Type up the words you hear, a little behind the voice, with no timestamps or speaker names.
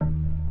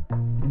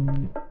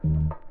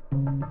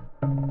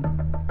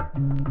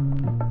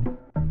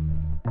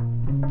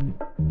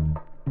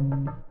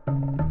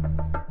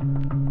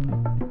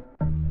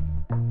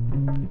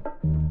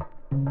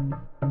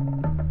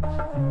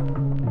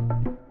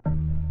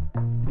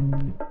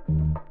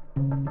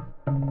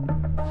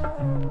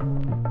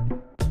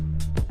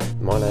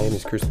name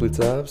is Chris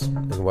Blitzarves,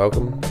 and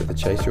welcome to the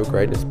Chase Your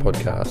Greatness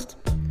podcast.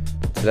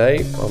 Today,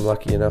 I'm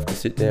lucky enough to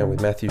sit down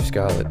with Matthew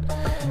Scarlett.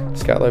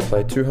 Scarlett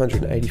played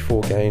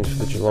 284 games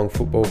for the Geelong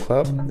Football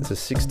Club, is a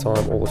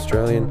six-time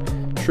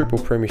All-Australian, triple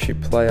premiership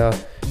player,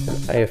 an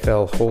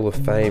AFL Hall of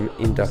Fame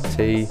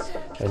inductee,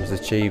 and has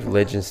achieved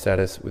legend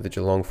status with the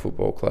Geelong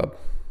Football Club.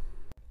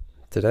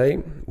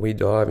 Today, we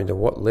dive into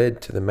what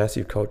led to the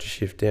massive culture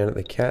shift down at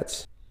the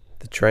Cats,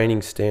 the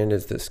training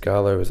standards that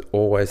Scarlett has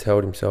always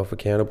held himself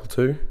accountable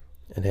to,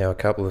 and how a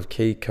couple of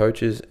key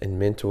coaches and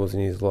mentors in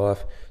his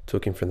life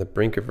took him from the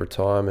brink of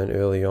retirement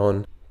early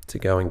on to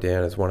going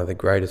down as one of the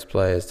greatest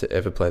players to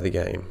ever play the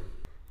game.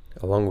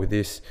 Along with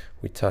this,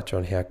 we touch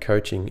on how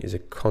coaching is a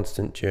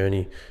constant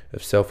journey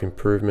of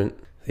self-improvement,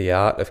 the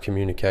art of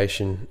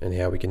communication, and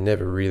how we can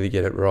never really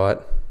get it right,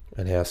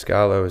 and how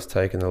Scarlett has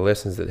taken the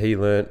lessons that he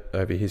learnt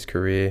over his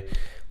career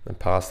and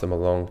passed them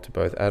along to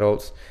both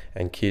adults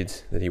and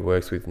kids that he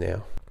works with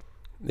now.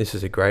 This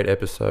is a great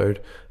episode,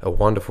 a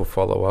wonderful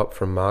follow-up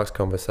from Mark's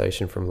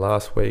conversation from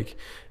last week,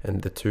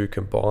 and the two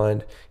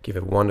combined give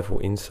a wonderful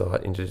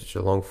insight into the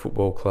Geelong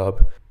Football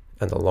Club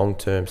and the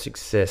long-term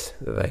success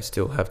that they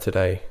still have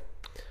today.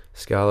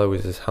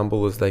 Scarlett is as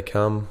humble as they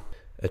come,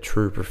 a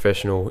true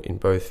professional in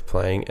both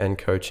playing and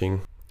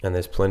coaching, and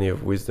there's plenty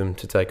of wisdom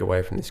to take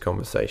away from this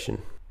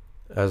conversation.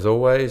 As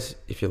always,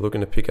 if you're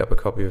looking to pick up a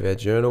copy of our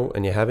journal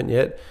and you haven't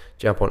yet,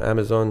 jump on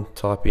Amazon,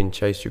 type in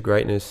Chase Your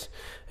Greatness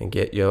and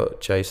get your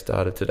chase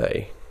started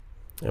today.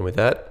 And with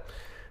that,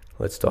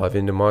 let's dive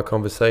into my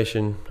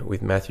conversation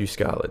with Matthew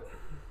Scarlett.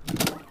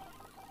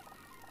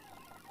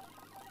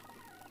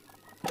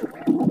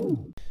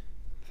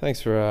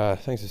 Thanks for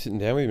sitting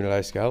down with me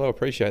today, Scarlett. I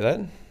appreciate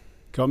that.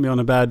 Got me on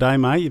a bad day,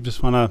 mate. You've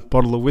just won a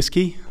bottle of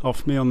whiskey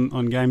off me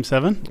on Game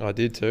 7. I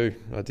did too.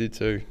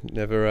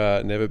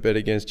 Never bet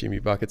against Jimmy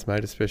Buckets,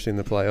 mate, especially in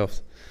the playoffs.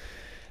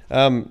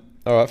 All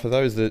right, for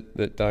those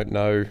that don't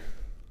know,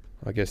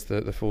 I guess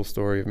the full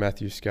story of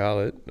Matthew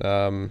Scarlett,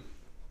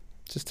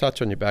 just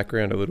touch on your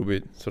background a little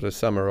bit, sort of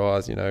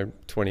summarise,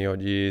 20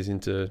 odd years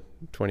into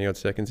 20 odd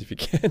seconds if you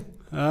can.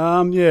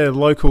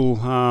 Local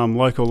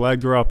lad,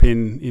 grew up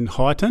in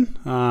Highton,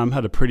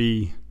 had a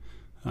pretty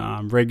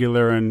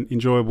regular and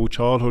enjoyable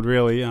childhood,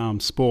 really.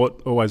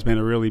 Sport always been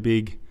a really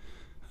big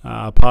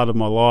part of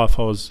my life.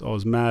 I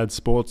was mad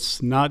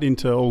sports nut,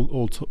 into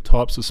all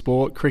types of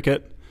sport: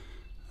 cricket,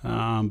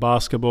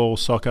 basketball,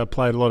 soccer.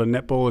 Played a lot of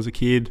netball as a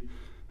kid,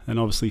 and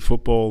obviously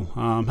football.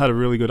 Had a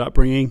really good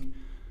upbringing,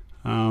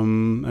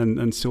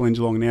 and still in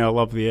Geelong now. I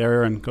love the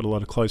area and got a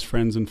lot of close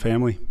friends and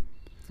family.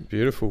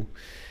 Beautiful.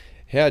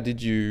 How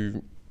did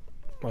you,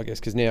 I guess,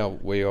 because now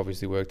we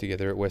obviously work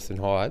together at Western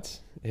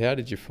Heights, how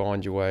did you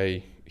find your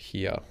way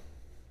here?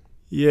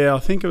 Yeah, I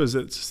think it was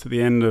just at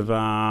the end of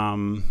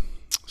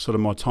sort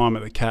of my time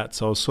at the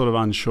Cats. I was sort of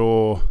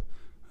unsure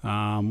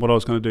what I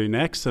was going to do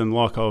next, and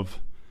like I've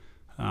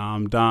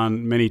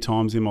done many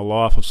times in my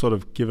life, I've sort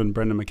of given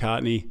Brendan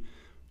McCartney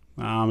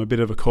a bit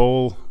of a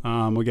call,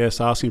 I guess,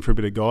 asking for a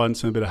bit of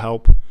guidance and a bit of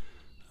help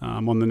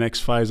on the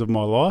next phase of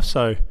my life.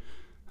 So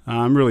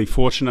I'm really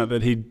fortunate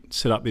that he'd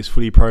set up this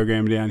footy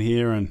program down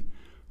here, and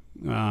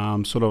I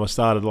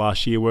started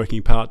last year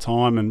working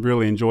part-time and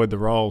really enjoyed the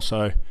role.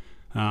 So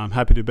I'm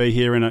happy to be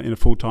here in a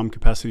full-time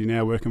capacity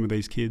now, working with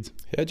these kids.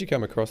 How'd you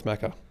come across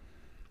Macca?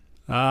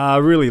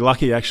 Really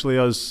lucky, actually.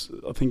 I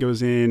think it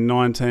was in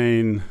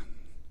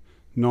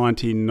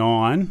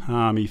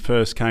 1999. He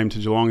first came to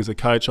Geelong as a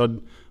coach.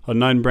 I'd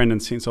known Brendan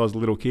since I was a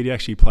little kid. He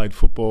actually played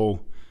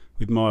football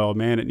with my old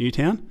man at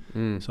Newtown.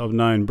 So I've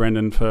known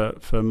Brendan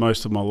for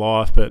most of my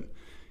life, but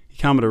he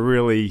came at a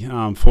really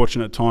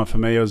fortunate time for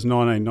me. It was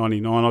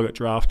 1999. I got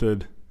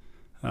drafted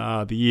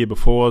the year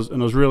before,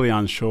 and I was really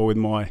unsure with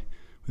my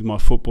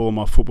football and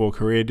my football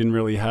career. Didn't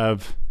really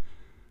have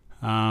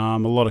a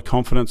lot of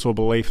confidence or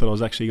belief that I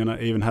was actually going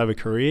to even have a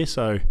career.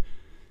 So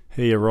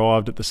he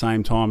arrived at the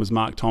same time as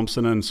Mark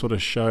Thompson and sort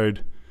of showed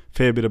a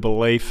fair bit of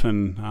belief,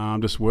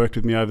 and just worked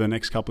with me over the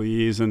next couple of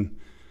years. And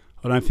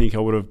I don't think I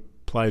would have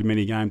played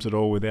many games at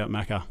all without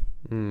Macca.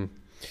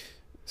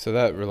 So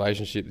that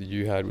relationship that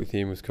you had with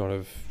him was kind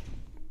of,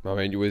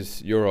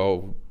 was your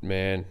old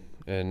man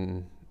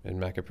and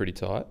Macca pretty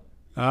tight?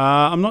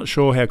 I'm not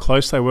sure how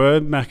close they were.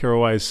 Macca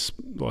always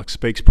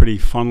speaks pretty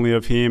fondly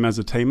of him as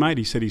a teammate.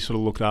 He said he sort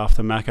of looked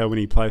after Macca when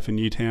he played for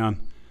Newtown.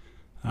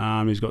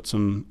 He's got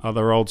some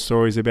other old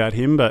stories about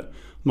him, but I'm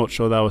not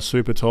sure they were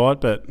super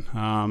tight. But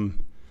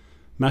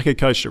Macca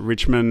coached at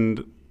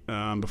Richmond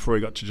before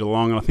he got to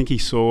Geelong, and I think he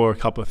saw a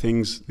couple of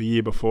things the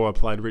year before I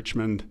played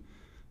Richmond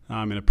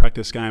in a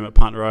practice game at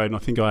Punt Road, and I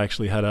think I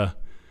actually had a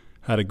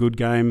good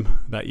game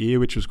that year,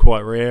 which was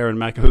quite rare, and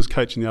Macca was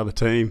coaching the other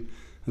team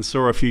and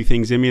saw a few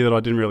things in me that I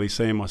didn't really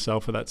see in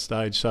myself at that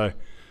stage. So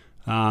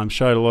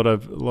showed a lot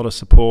of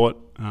support,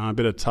 a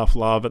bit of tough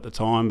love at the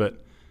time,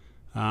 but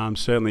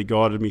certainly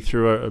guided me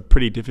through a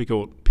pretty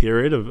difficult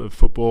period of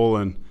football.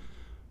 And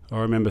I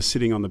remember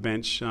sitting on the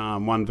bench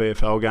one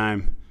VFL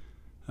game,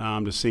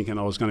 just thinking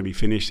I was going to be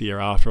finished the year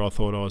after. I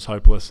thought I was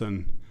hopeless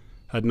and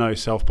had no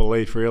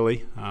self-belief,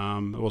 really.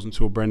 It wasn't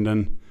until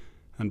Brendan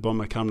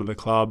Bomber come to the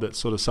club, that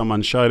sort of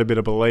someone showed a bit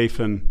of belief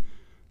and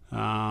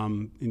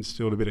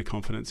instilled a bit of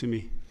confidence in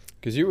me.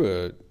 Because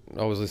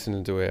I was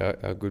listening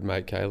to our good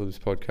mate Caleb's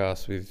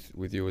podcast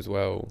with you as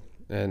well,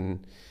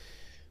 and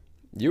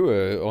you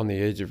were on the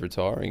edge of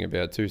retiring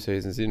about 2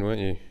 seasons in,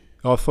 weren't you?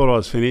 I thought I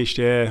was finished,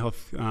 yeah.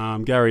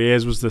 Gary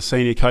Ayres was the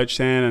senior coach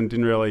then and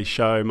didn't really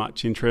show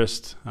much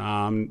interest.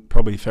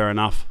 Probably fair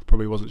enough.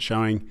 Probably wasn't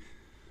showing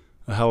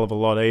a hell of a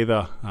lot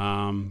either.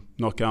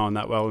 Not going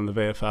that well in the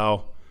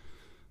VFL.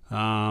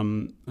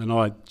 And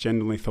I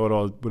genuinely thought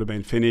I would have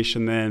been finished.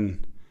 And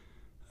then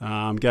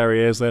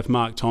Gary Ayres left,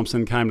 Mark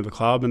Thompson came to the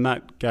club, and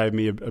that gave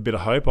me a bit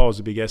of hope. I was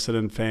a big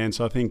Essendon fan,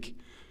 so I think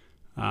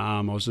I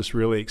was just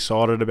really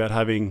excited about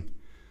having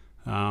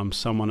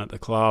someone at the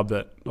club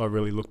that I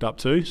really looked up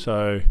to.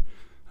 So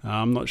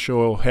I'm not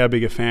sure how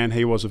big a fan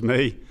he was of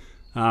me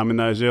in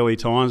those early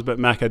times, but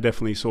Macca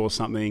definitely saw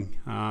something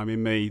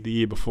in me the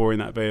year before in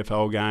that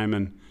VFL game,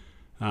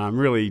 and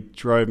really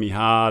drove me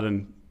hard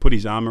and put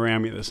his arm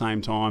around me at the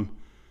same time,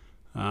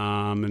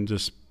 and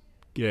just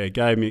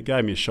gave me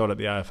a shot at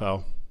the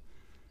AFL.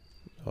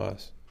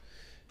 Nice.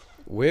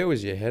 Where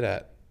was your head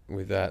at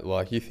with that?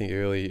 Like, you think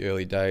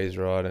early days,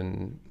 right?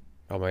 And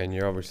I mean,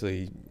 you're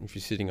obviously, if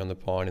you're sitting on the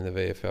pine in the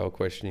VFL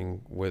questioning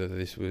whether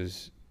this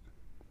was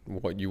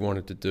what you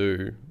wanted to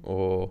do,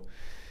 or,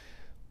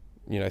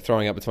 you know,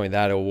 throwing up between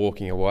that or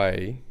walking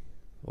away,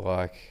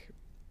 like,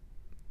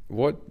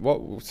 what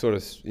sort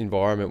of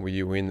environment were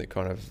you in that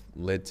kind of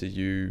led to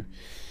you,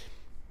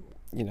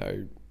 you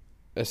know,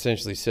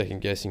 essentially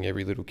second guessing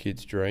every little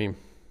kid's dream?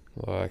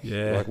 Like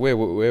where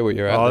were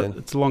you at then?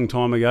 It's a long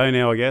time ago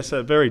now, I guess.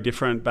 Very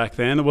different back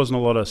then. There wasn't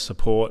a lot of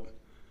support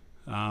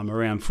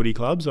around footy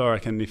clubs. I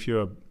reckon if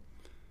you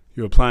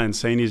were playing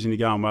seniors and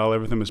you're going well,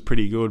 everything was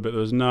pretty good, but there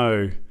was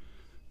no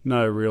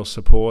real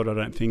support, I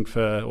don't think,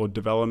 or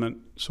development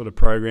sort of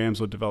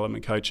programs or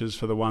development coaches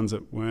for the ones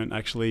that weren't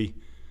actually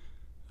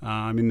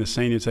in the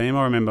senior team.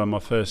 I remember my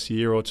first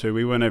year or two,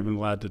 we weren't even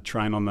allowed to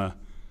train on the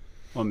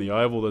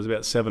oval. There was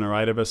about 7 or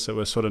 8 of us that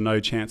were sort of no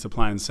chance of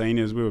playing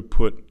seniors. We were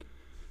put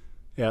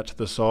out to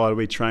the side.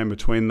 We trained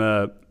between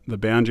the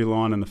boundary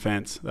line and the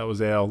fence. That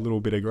was our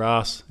little bit of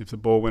grass. If the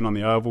ball went on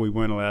the oval, we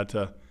weren't allowed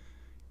to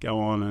go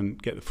on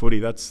and get the footy.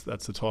 That's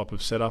the type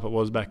of setup it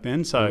was back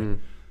then. So,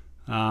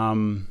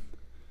 I'm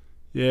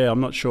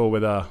not sure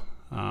whether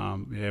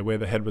where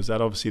the head was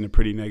at. Obviously in a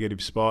pretty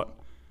negative spot.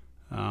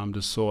 I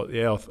just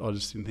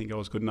didn't think I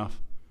was good enough.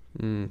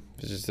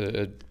 It's just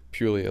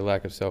purely a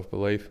lack of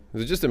self-belief.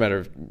 Was it just a matter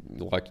of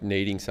like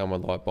needing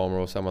someone like Bomber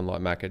or someone like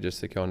Macca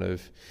just to kind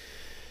of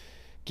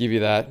give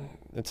you that?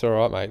 It's all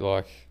right, mate.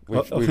 Like,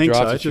 we've think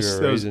so. drafted you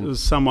for a reason. There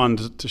was someone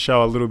to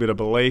show a little bit of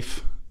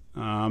belief,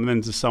 and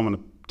then just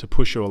someone to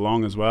push you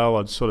along as well.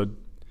 I sort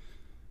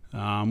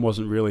of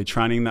wasn't really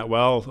training that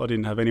well. I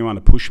didn't have anyone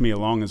to push me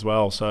along as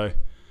well. So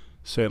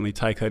certainly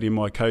take that in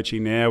my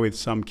coaching now with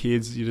some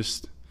kids.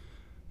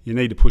 You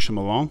need to push them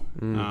along.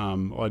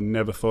 I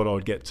never thought I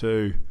would get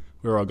to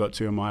where I got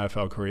to in my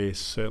AFL career.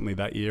 Certainly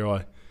that year,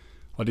 I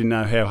didn't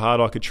know how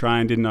hard I could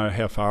train, didn't know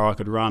how far I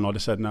could run. I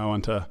just had no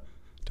one to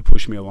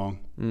push me along.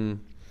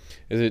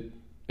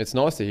 It's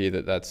nice to hear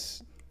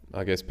that's,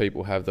 I guess,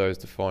 people have those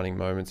defining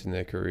moments in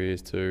their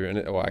careers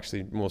too, or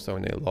actually more so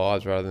in their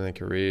lives rather than their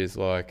careers.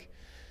 Like,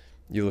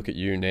 you look at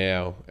you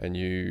now and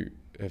you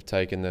have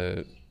taken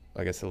the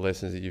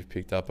lessons that you've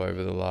picked up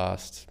over the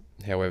last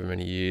however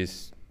many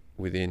years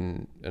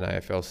within an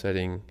AFL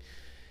setting.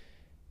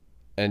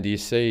 And do you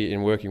see,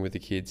 in working with the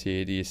kids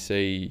here, do you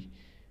see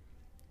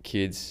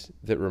kids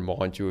that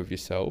remind you of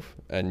yourself,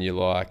 and you're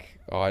like,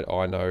 I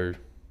know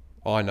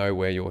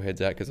where your head's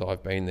at because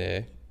I've been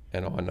there,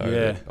 and I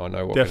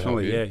know what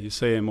definitely can help you. You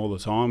see them all the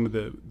time with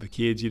the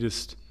kids. You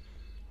just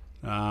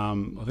I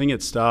think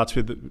it starts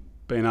with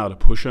being able to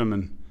push them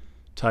and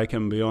take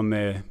them beyond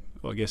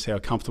how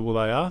comfortable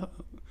they are.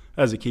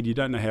 As a kid, you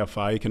don't know how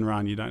far you can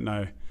run, you don't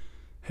know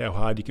how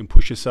hard you can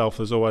push yourself.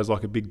 There's always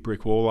like a big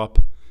brick wall up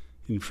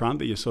in front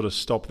that you sort of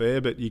stop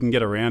there, but you can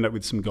get around it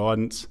with some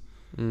guidance.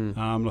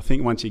 I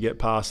think once you get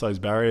past those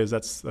barriers,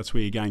 that's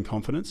where you gain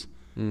confidence.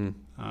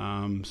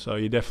 So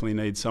you definitely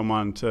need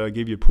someone to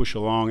give you a push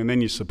along, and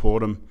then you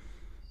support them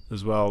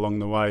as well along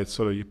the way. It's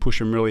sort of, you push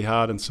them really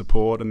hard and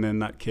support, and then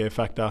that care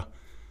factor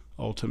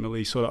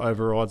ultimately sort of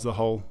overrides the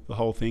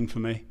whole thing for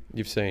me.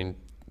 You've seen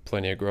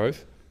plenty of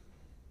growth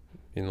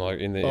in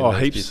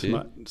heaps.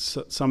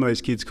 Some of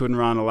these kids couldn't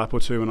run a lap or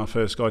two when I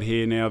first got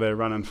here. Now they're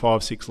running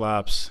 5-6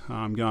 laps,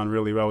 going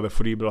really well with their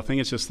footy. But I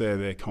think it's just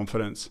their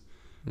confidence.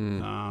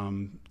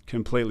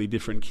 Completely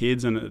different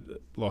kids, and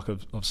like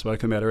I've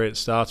spoken about already, it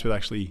starts with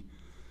actually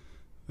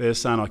they're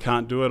saying I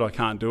can't do it,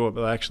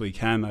 but they actually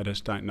can. They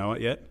just don't know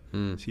it yet.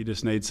 So you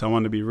just need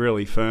someone to be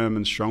really firm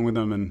and strong with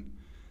them and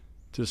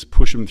just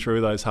push them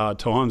through those hard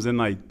times. Then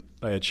they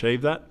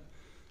achieve that.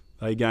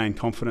 They gain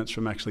confidence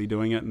from actually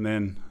doing it, and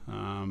then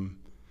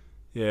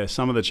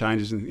some of the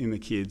changes in the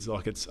kids,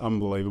 like, it's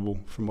unbelievable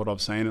from what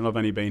I've seen, and I've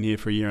only been here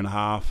for a year and a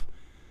half.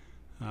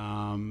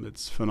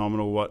 It's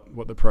phenomenal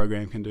what the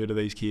program can do to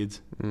these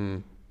kids.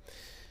 No,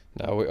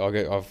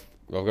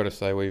 I've got to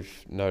say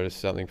we've noticed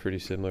something pretty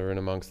similar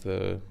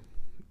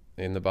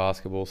in the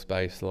basketball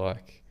space,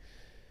 like,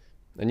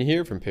 and you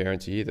hear it from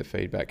parents, you hear the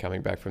feedback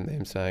coming back from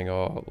them saying,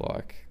 oh,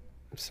 like,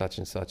 such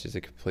and such is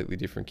a completely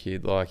different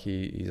kid, like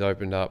he's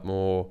opened up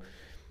more,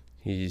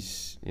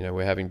 he's,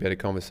 we're having better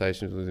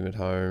conversations with him at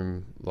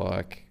home,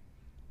 like,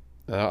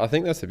 I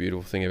think that's the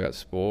beautiful thing about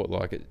sport,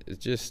 like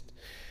it's just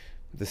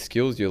the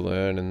skills you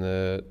learn and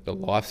the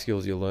life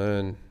skills you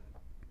learn.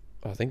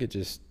 I think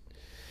it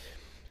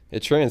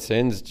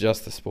transcends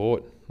just the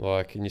sport.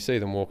 Like, and you see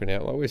them walking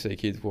out, like we see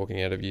kids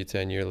walking out of year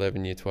 10, year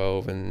 11, year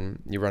 12,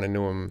 and you run into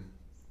them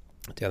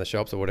down the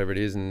shops or whatever it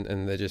is,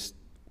 and they're just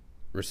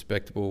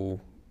respectable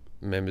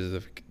members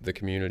of the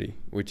community,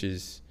 which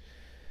is,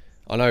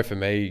 I know for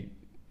me,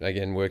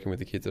 again, working with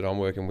the kids that I'm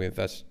working with,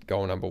 that's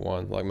goal number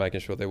one, like making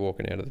sure they're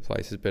walking out of the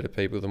place as better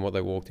people than what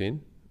they walked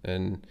in.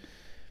 And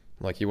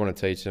like, you want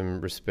to teach them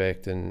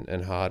respect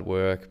and hard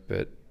work,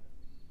 but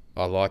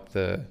I like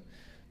the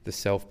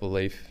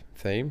self-belief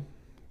theme,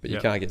 but you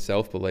can't get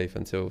self-belief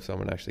until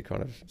someone actually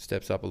kind of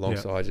steps up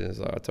alongside you and is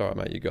like, it's all right,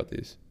 mate, you got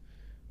this.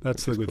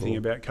 That's the good thing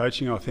about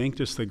coaching, I think,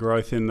 just the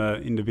growth in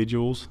the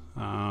individuals.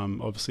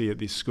 Obviously at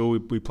this school,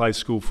 we play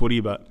school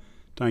footy, but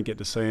don't get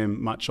to see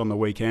them much on the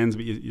weekends,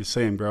 but you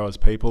see them grow as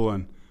people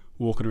and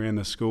walking around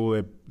the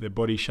school, their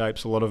body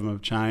shapes, a lot of them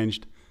have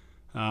changed.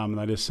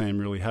 They just seem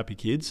really happy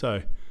kids.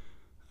 So,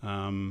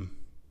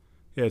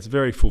 it's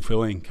very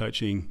fulfilling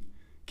coaching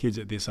kids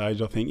at this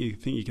age. I think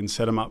you can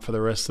set them up for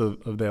the rest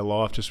of their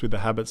life just with the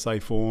habits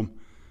they form.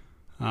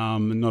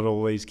 And not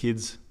all these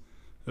kids,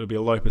 it'll be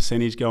a low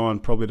percentage go on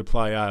probably to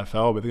play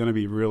AFL, but they're going to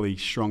be really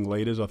strong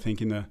leaders, I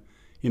think, in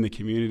the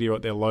community or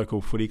at their local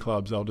footy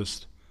clubs.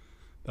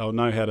 They'll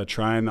know how to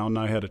train, they'll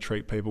know how to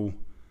treat people.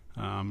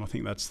 I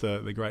think that's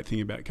the great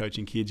thing about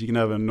coaching kids. You can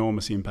have an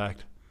enormous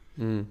impact.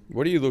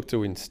 What do you look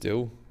to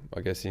instill,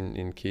 I guess,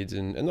 in kids,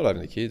 and not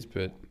only kids,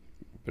 but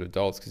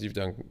adults, because you've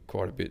done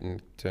quite a bit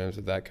in terms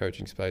of that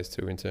coaching space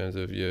too, in terms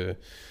of your,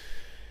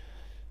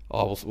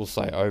 we'll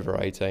say over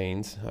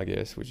 18s, I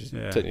guess, which is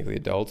technically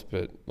adults,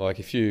 but like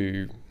if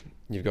you've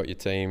got your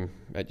team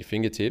at your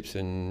fingertips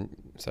and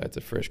say it's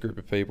a fresh group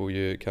of people,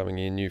 you're coming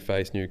in, new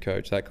face, new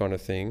coach, that kind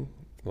of thing,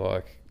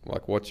 like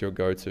what's your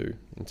go-to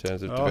in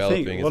terms of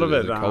developing? I think a lot of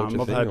it,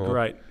 I've had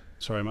great,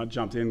 I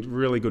jumped in,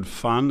 really good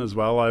fun as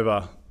well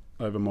over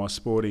my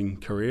sporting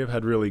career. I've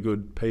had really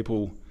good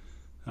people.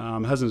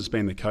 It hasn't just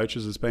been the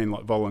coaches, it's been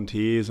like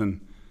volunteers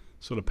and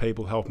sort of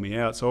people help me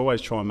out. So I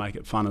always try and make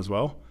it fun as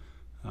well.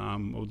 I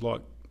would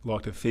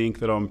like to think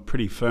that I'm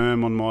pretty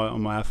firm on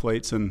my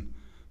athletes and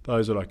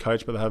those that I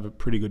coach, but they have a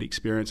pretty good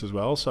experience as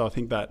well. So I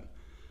think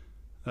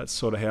that's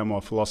sort of how my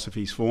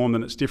philosophy's formed,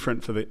 and it's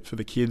different for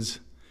the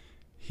kids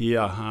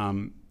here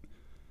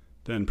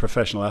than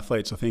professional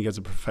athletes. I think as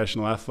a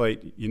professional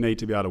athlete, you need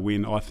to be able to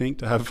win, I think,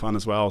 to have fun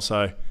as well.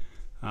 So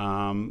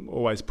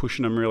always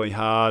pushing them really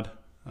hard.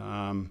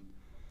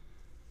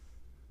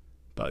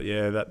 But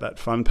yeah, that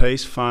fun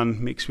piece,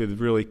 fun mixed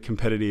with really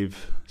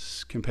competitive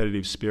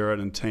spirit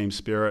and team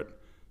spirit.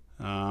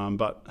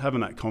 But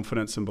having that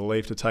confidence and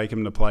belief to take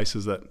them to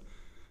places that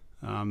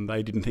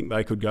they didn't think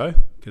they could go,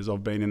 because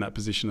I've been in that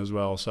position as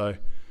well. So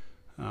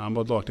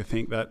I'd like to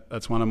think that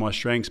that's one of my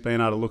strengths, being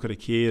able to look at a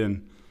kid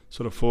and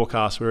sort of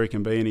forecast where he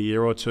can be in a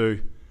year or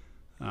two.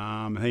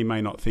 He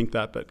may not think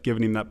that, but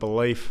giving him that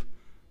belief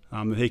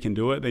that he can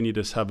do it, then you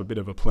just have a bit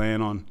of a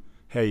plan on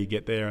how you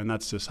get there, and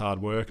that's just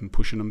hard work and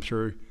pushing them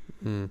through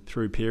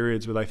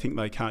periods where they think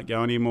they can't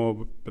go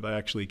anymore, but they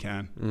actually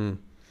can.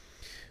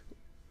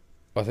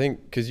 I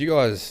think because you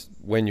guys,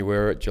 when you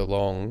were at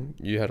Geelong,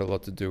 you had a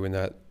lot to do in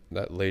that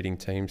leading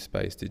team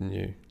space, didn't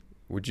you?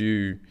 Would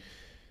you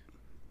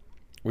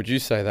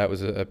say that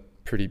was a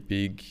pretty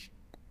big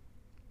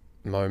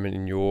moment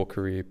in your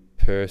career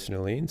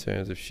personally, in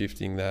terms of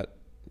shifting that,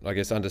 I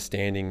guess,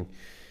 understanding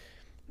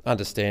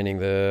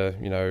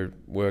the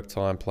work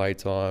time, play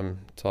time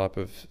type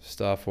of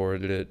stuff, or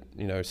did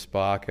it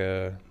spark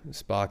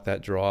that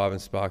drive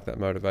and spark that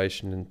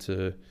motivation and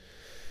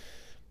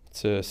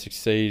to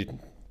succeed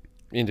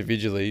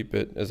individually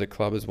but as a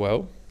club as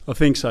well? I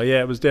think so,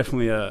 yeah. It was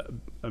definitely a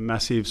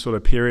massive sort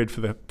of period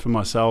for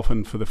myself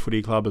and for the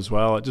footy club as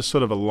well. It just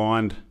sort of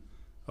aligned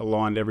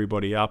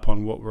everybody up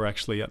on what we're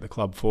actually at the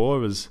club for.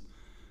 It was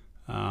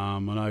I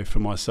know for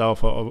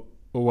myself, I've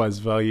always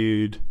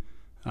valued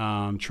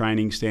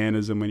training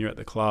standards and when you're at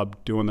the club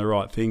doing the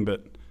right thing, but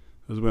it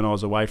was when I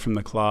was away from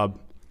the club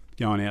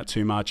going out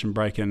too much and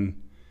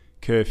breaking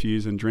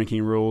curfews and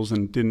drinking rules,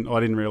 and I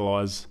didn't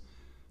realise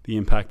the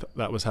impact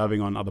that was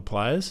having on other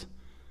players.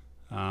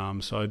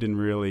 So I didn't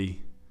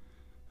really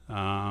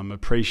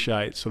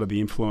appreciate sort of the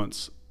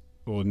influence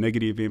or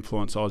negative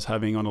influence I was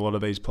having on a lot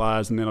of these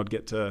players. And then I'd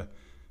get to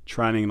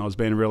training and I was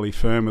being really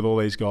firm with all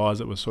these guys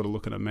that were sort of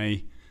looking at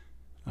me,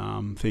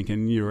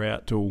 thinking you're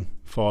out till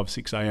 5,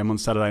 6 a.m. on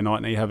Saturday night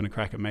and you're having a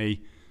crack at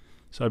me.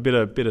 So a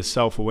bit of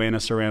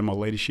self-awareness around my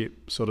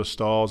leadership sort of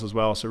styles as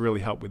well. So it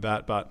really helped with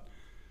that. But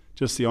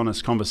just the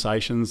honest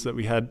conversations that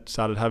we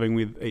started having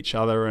with each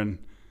other, and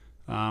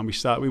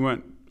we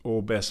weren't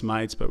all best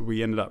mates, but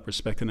we ended up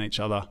respecting each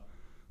other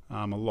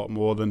a lot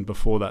more than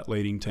before that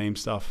leading team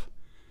stuff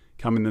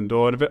coming in the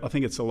door. I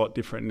think it's a lot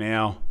different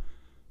now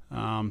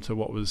to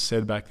what was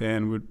said back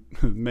then.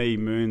 Me,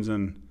 Moons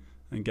and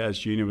Gaz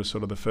Jr. was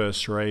sort of the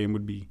first three and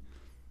would be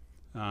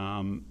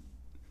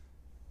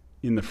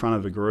in the front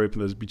of the group,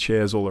 and there'd be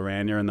chairs all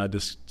around you, and they'd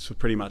just sort of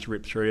pretty much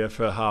rip through you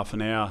for half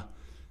an hour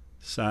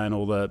saying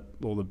all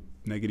the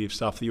negative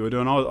stuff that you were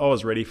doing. I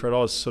was ready for it. I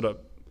was sort of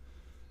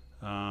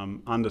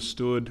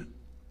understood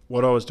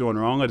what I was doing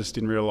wrong. I just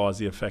didn't realise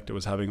the effect it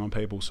was having on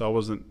people. So I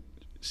wasn't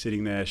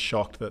sitting there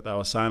shocked that they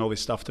were saying all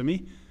this stuff to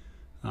me.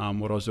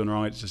 What I was doing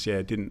wrong, it's just,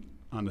 didn't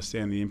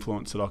understand the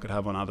influence that I could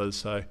have on others.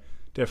 So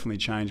definitely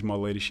changed my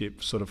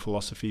leadership sort of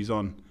philosophies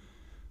on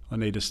I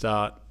need to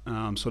start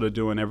sort of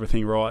doing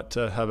everything right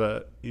to have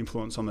an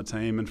influence on the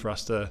team and for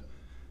us to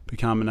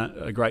become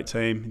a great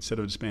team instead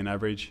of just being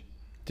average.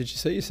 Did you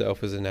see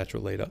yourself as a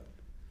natural leader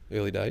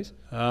early days?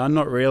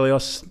 Not really. I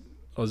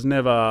was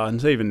never,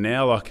 and even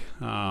now, I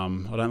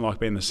don't like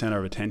being the centre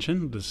of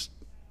attention. Just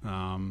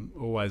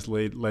always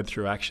led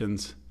through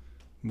actions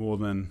more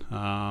than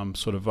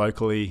sort of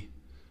vocally.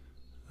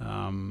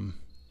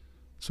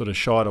 Sort of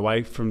shied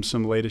away from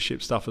some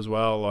leadership stuff as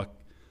well.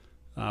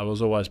 I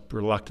was always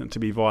reluctant to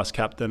be vice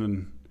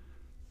captain,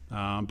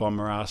 and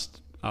Bomber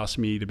asked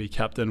me to be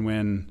captain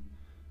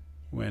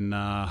when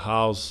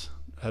Hales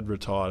had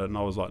retired, and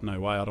I was like, no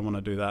way, I don't want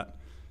to do that.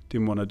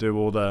 Didn't want to do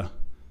all the,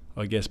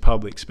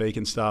 public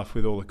speaking stuff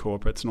with all the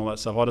corporates and all that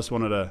stuff. I just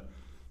wanted to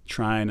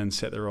train and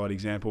set the right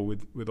example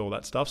with all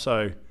that stuff.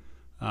 So,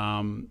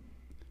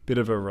 bit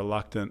of a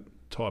reluctant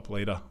type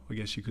leader, I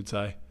guess you could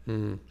say.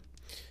 Mm.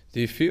 Do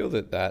you feel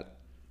that,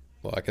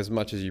 like, as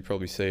much as you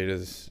probably see it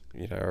as,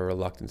 a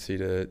reluctancy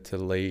to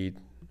lead,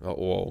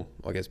 or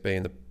I guess be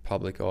in the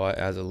public eye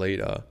as a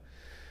leader,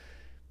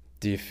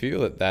 do you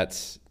feel that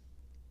that's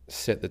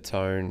set the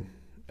tone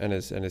and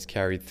has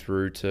carried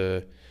through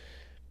to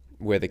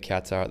where the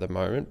Cats are at the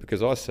moment?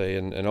 Because I see,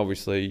 and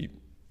obviously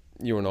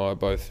you and I are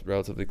both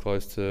relatively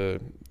close to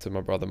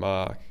my brother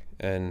Mark,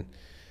 and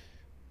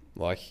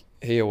like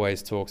he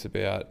always talks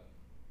about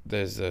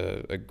there's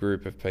a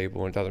group of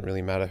people, and it doesn't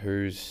really matter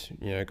who's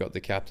got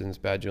the captain's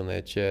badge on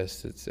their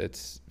chest.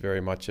 It's very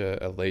much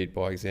a lead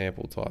by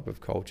example type of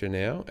culture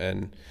now,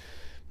 and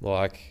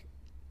like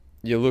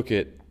you look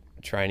at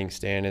training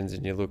standards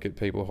and you look at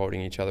people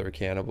holding each other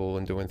accountable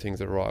and doing things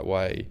the right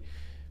way.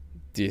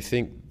 Do you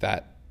think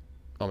that,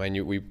 I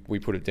mean, we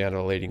put it down to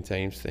a leading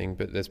teams thing,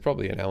 but there's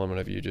probably an element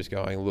of you just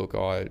going, look,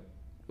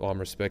 I'm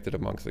respected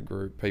amongst the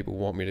group. People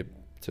want me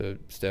to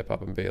step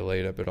up and be a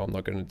leader, but I'm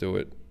not going to do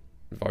it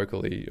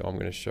vocally. I'm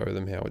going to show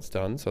them how it's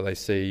done. So they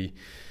see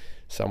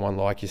someone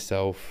like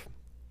yourself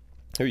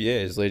who,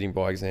 is leading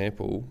by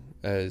example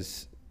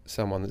as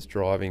someone that's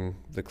driving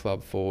the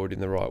club forward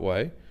in the right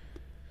way.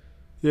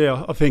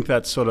 Yeah, I think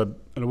that's sort of,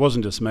 and it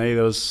wasn't just me.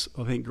 I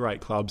think great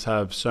clubs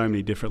have so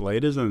many different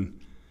leaders, and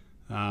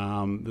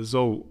there's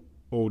all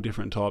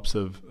different types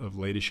of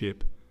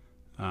leadership.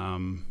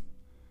 Talking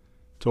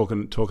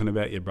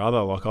about your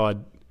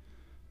brother,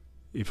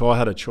 if I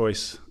had a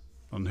choice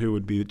on who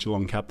would be the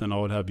Geelong captain, I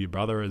would have your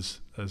brother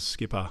as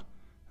skipper,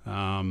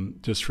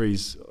 just for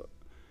his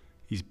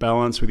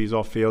balance with his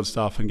off-field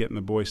stuff and getting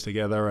the boys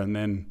together, and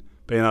then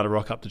being able to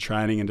rock up to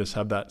training and just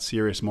have that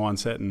serious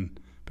mindset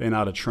and being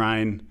able to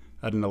train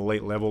at an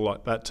elite level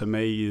like that, to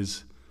me,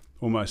 is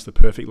almost the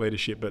perfect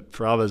leadership, but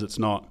for others it's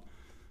not.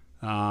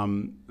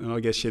 And I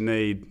guess you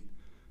need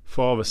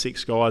 5 or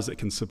 6 guys that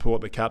can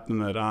support the captain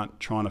that aren't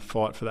trying to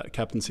fight for that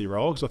captaincy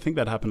role, because I think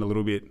that happened a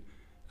little bit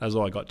as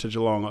I got to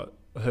Geelong.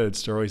 I heard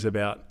stories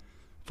about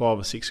 5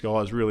 or 6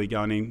 guys really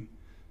going in,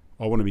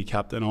 I want to be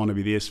captain, I want to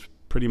be this,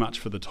 pretty much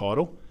for the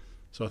title.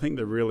 So I think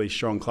the really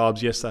strong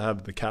clubs, yes, they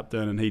have the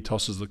captain and he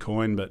tosses the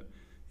coin, but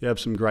you have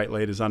some great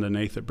leaders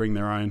underneath that bring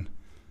their own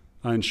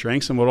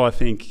strengths. And what I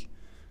think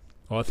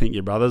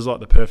your brother's like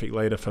the perfect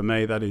leader for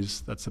me.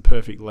 That's the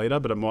perfect leader,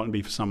 but it mightn't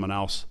be for someone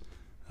else.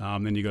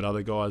 Then you've got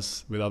other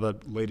guys with other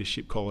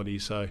leadership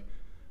qualities. So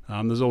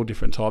there's all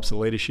different types of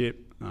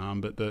leadership,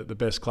 but the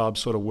best clubs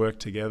sort of work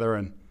together.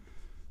 And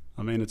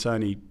I mean, it's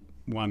only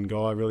one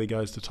guy really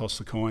goes to toss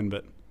the coin,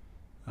 but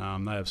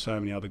they have so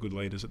many other good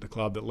leaders at the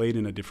club that lead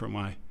in a different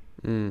way.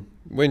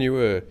 When you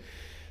were,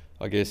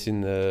 I guess,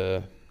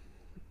 I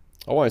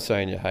won't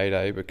say in your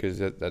heyday, because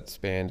that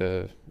spanned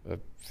a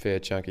fair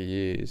chunk of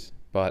years,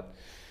 but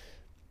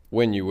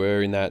when you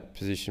were in that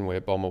position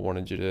where Bomber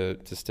wanted you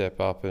to step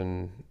up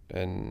and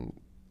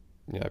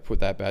put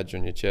that badge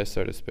on your chest,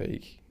 so to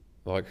speak,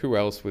 like who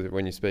else,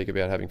 when you speak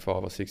about having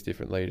 5 or 6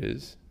 different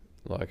leaders,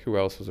 like who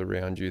else was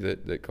around you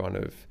that kind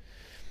of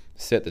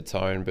set the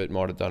tone but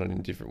might have done it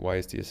in different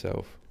ways to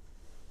yourself?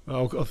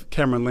 Well,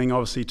 Cameron Ling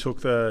obviously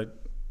took the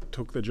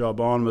job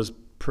on, was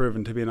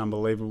proven to be an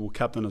unbelievable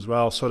captain as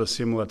well, sort of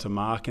similar to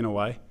Mark in a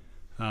way,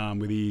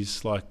 with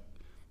his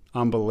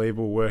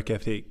unbelievable work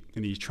ethic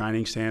and his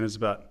training standards,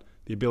 but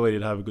the ability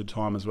to have a good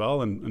time as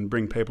well and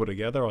bring people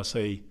together. I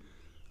see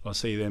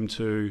them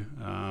two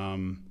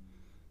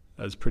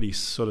as pretty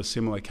sort of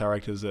similar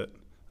characters that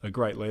are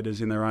great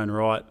leaders in their own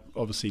right.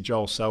 Obviously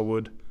Joel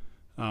Selwood,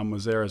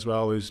 was there as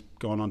well, who's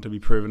gone on to be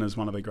proven as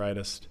one of the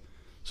greatest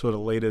sort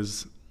of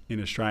leaders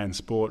in Australian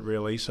sport,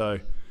 really. So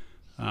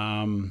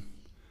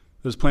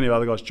there's plenty of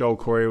other guys. Joel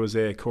Corey was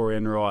there, Corey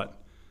Enright.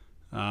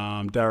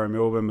 Darren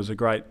Milburn was a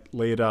great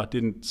leader,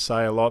 didn't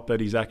say a lot, but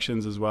his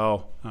actions as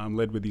well,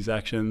 led with his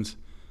actions.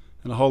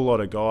 And a whole lot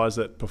of guys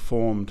that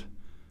performed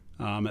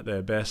at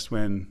their best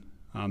when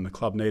the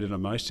club needed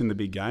them most in the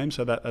big game.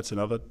 So that's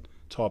another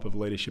type of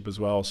leadership as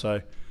well.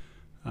 So,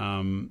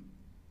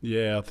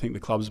 I think the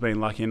club's been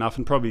lucky enough,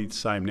 and probably the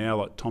same now,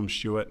 like Tom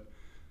Stewart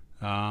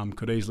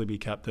could easily be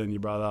captain,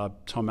 your brother,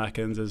 Tom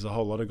Atkins, there's a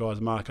whole lot of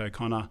guys, Mark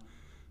O'Connor,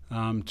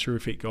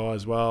 terrific guy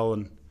as well.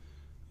 And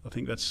I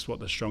think that's what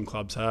the strong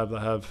clubs have. They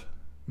have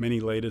many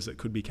leaders that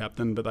could be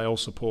captain, but they all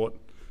support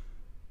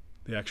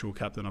the actual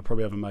captain. I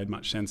probably haven't made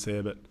much sense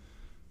there, but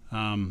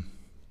I'm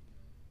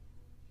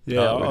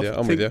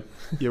with you.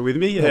 You're with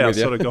me? Yeah, I've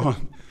sort of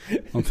gone.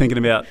 I'm thinking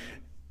about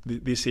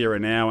this era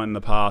now and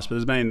the past, but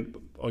there's been,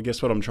 I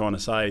guess what I'm trying to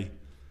say,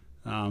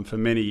 for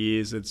many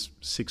years, it's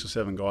 6 or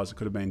 7 guys that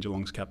could have been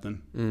Geelong's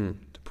captain,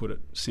 to put it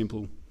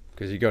simple.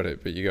 Because you got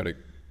to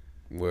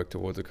work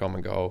towards a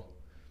common goal,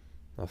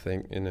 I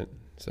think, in it.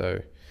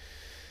 So,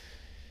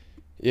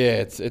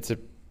 yeah, it's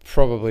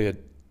probably a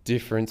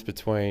difference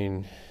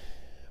between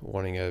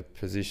wanting a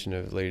position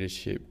of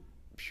leadership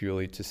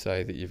purely to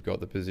say that you've got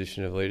the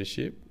position of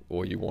leadership,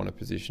 or you want a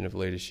position of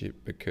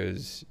leadership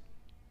because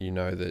you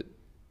know that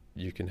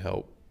you can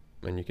help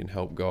and you can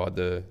help guide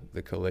the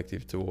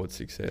collective towards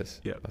success.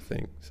 Yeah, I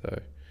think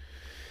so.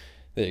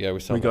 There you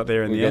go. We got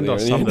there in the end. I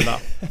summed it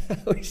up.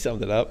 We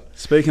summed it up.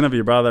 Speaking of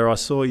your brother, I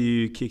saw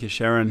you kick a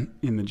Sharon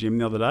in the gym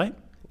the other day.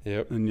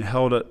 Yep. And you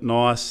held it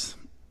nice.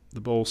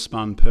 The ball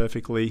spun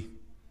perfectly.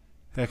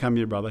 How come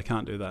your brother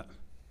can't do that?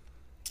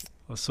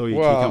 I saw you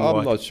kick him.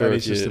 I'm not sure.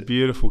 It's just a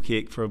beautiful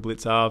kick for a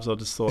blitz halves. I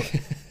just thought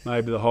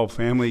maybe the whole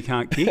family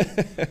can't kick,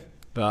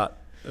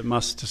 but it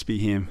must just be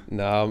him.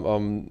 No,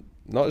 I'm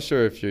not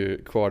sure if you're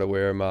quite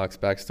aware of Mark's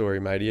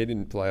backstory, mate. He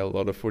didn't play a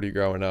lot of footy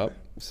growing up,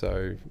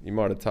 so you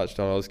might have touched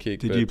on Oz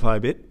kick. Did you play a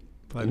bit?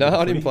 No,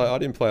 I didn't play. I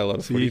didn't play a lot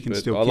of footy. You can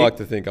still I like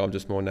to think I'm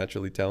just more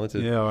naturally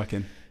talented. Yeah, I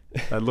reckon.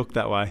 They look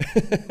that way.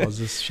 I was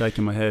just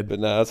shaking my head. But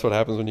no, that's what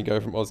happens when you go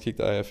from Oz kick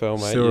to AFL,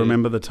 mate. Still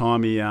remember the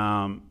time he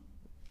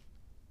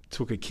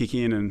took a kick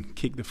in and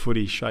kicked the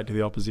footy straight to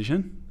the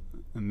opposition.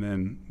 And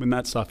then when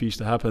that stuff used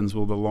to happen,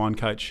 well, the line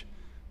coach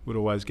would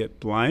always get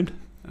blamed.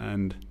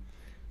 And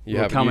we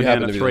were coming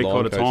down at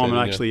 3/4 time and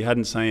actually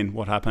hadn't seen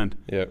what happened.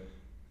 Yeah.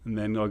 And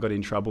then I got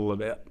in trouble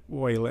about,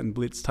 why are you letting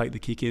Blitz take the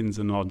kick-ins?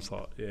 And I was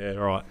like, yeah,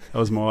 right, that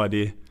was my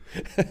idea.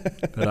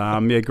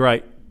 But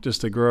great.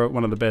 Just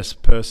one of the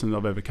best persons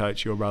I've ever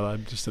coached, your brother.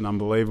 Just an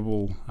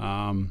unbelievable,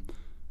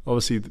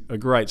 obviously a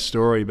great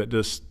story, but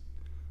just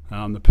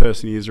the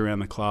person he is around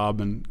the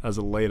club and as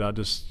a leader,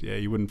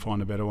 you wouldn't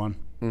find a better one.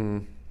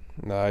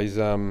 No,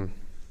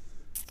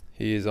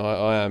 he is.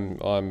 I am.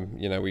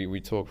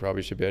 We talk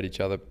rubbish about each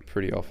other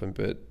pretty often,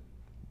 but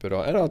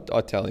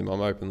I tell him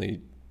I'll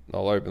openly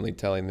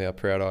tell him how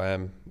proud I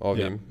am of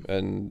him,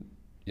 and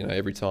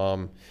every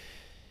time.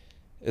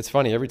 It's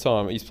funny, every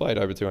time he's played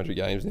over 200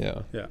 games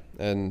now,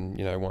 and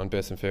won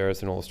best and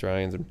fairest and all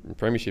Australians and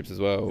premierships as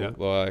well.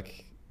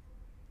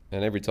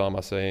 And every time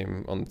I see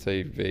him on the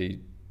TV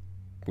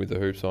with the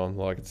hoops on,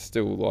 it's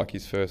still like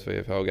his first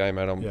VFL game,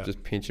 and I'm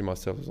just pinching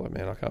myself. I was like,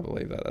 man, I can't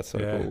believe that. That's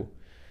so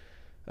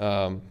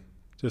cool.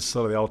 Just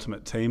sort of the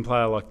ultimate team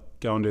player, like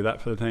go and do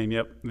that for the team.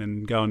 Yep, and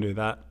then go and do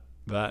that,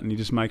 and he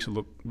just makes it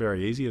look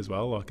very easy as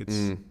well. Like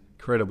it's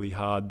incredibly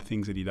hard the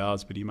things that he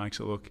does, but he makes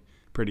it look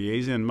pretty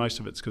easy, and most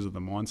of it's because of the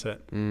mindset.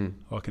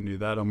 I can do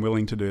that. I'm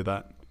willing to do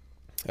that.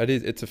 It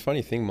is. It's a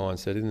funny thing,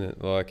 mindset, isn't it?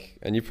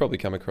 And you've probably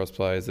come across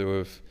players that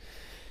have,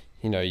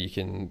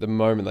 the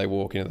moment they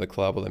walk into the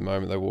club or the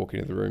moment they walk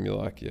into the room, you're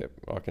like, yeah,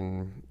 I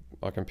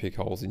can pick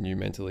holes in you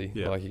mentally.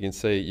 Yeah. You can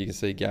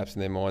see gaps in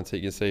their mindset.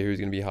 You can see who's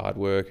going to be hard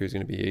work, who's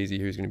going to be easy,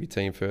 who's going to be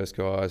team first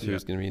guys,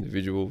 who's going to be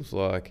individuals.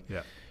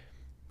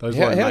 Those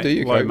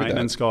low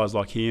maintenance guys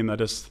like him,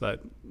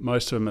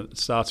 most of them, it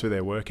starts with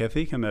their work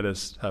ethic, and they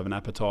just have an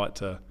appetite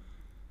to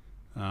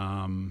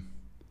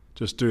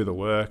just do the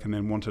work and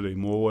then want to do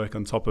more work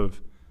on top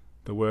of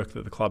the work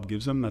that the club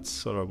gives them. That's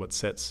sort of what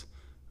sets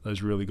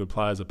those really good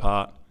players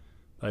apart.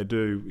 They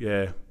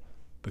do,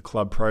 the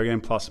club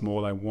program plus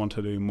more. They want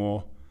to do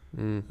more.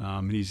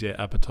 And his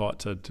appetite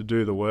to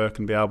do the work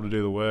and be able to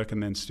do the work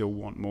and then still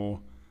want more.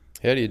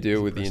 How do you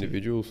deal with the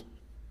individuals?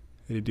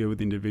 How do you deal with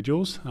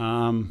individuals?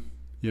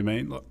 You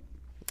mean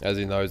as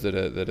in those that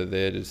are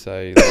there to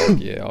say,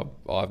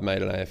 I've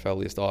made an AFL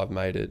list, I've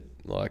made it.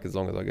 As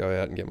long as I go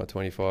out and get my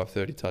 25,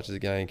 30 touches a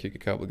game, kick a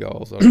couple of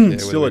goals. I don't care.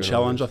 Still a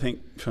challenge, I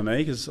think, for me,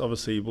 because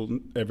obviously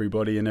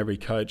everybody and every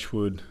coach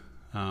would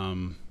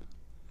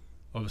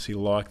obviously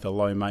like the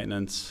low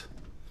maintenance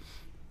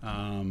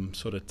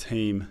sort of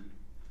team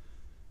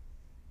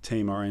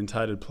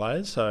orientated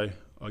players. So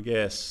I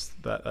guess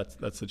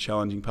that's the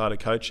challenging part of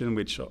coaching,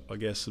 which I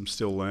guess I'm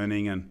still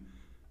learning, and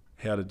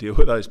how to deal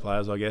with those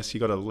players. I guess you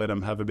got to let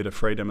them have a bit of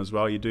freedom as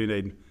well. You do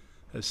need,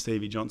 as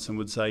Stevie Johnson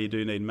would say, you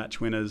do need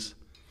match winners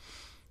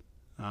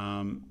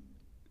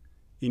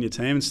in your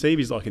team. And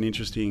Stevie's like an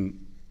interesting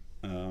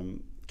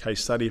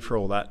case study for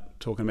all that,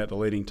 talking about the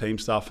leading team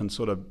stuff, and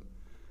sort of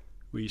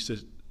we used to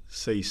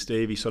see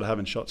Stevie sort of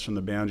having shots from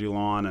the boundary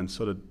line and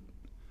sort of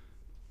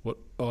what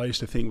I used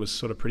to think was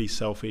sort of pretty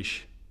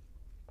selfish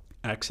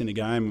acts in a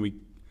game. We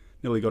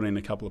nearly got in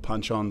a couple of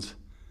punch-ons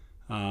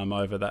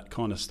over that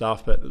kind of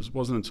stuff, but it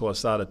wasn't until I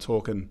started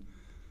talking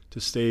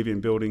to Stevie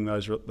and building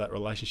that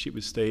relationship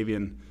with Stevie,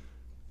 and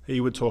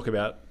he would talk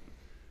about,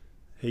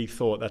 he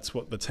thought that's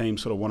what the team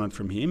sort of wanted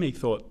from him. He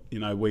thought,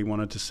 we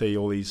wanted to see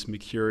all these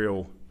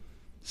mercurial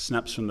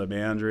snaps from the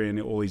boundary and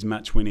all these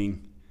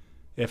match-winning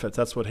efforts.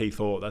 That's what he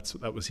thought.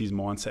 That was his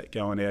mindset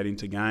going out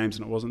into games,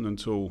 and it wasn't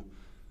until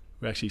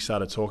we actually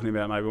started talking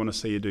about, maybe we want to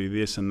see you do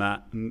this and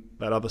that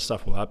other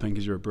stuff will happen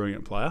because you're a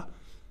brilliant player.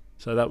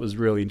 So that was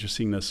really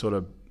interesting to sort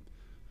of,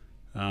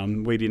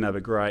 we didn't have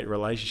a great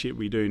relationship.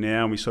 We do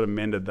now, and we sort of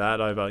mended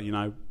that over,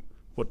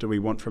 what do we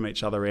want from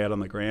each other out on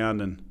the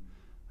ground. And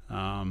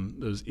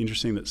it was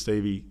interesting that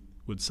Stevie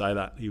would say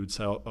that. He would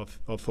say, I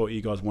thought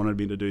you guys wanted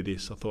me to do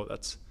this. I thought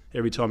that's,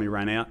 every time he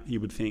ran out, he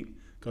would think,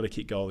 got to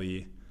kick goal of the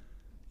year.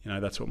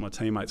 That's what my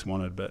teammates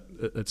wanted, but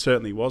it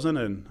certainly wasn't.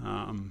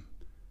 And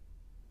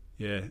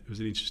it was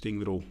an interesting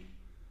little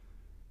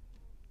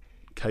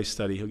case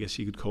study, I guess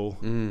you could call.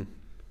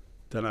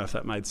 Don't know if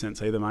that made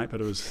sense either, mate,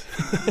 but it was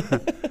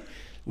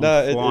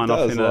no, it flying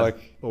does, off into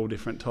all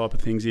different type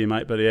of things here,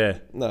 mate. But yeah.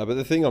 No, but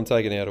the thing I'm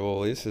taking out of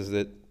all this is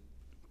that,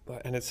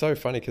 and it's so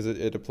funny because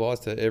it applies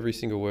to every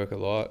single walk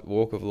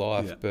of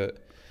life, Yeah.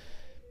 but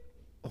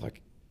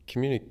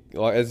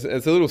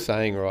it's a little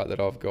saying, right, that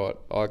I've got.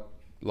 I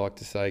like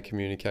to say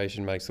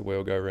communication makes the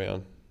world go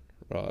round,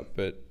 right?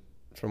 But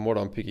from what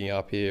I'm picking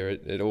up here,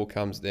 it all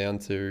comes down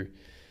to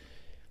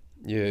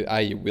your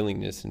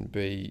willingness, and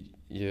B,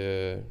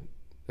 your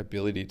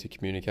ability to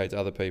communicate to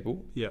other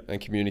people, and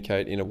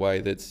communicate in a way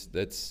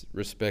that's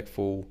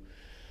respectful,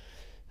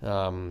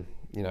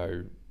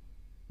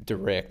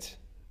 direct,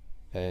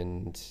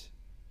 and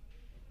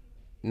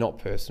not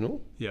personal.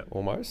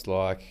 Almost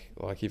like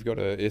you've got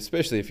to,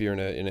 especially if you're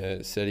in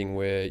a setting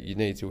where you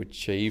need to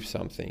achieve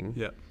something.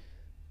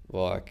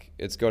 Like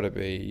it's got to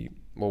be,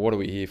 well, what are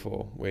we here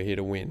for? We're here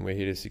to win. We're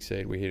here to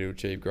succeed. We're here to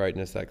achieve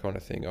greatness, that kind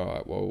of thing. All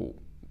right, well,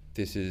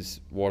 this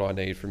is what I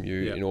need from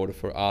you in order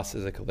for us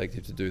as a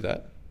collective to do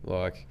that.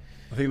 Like,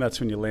 I think that's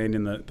when you land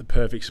in the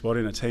perfect spot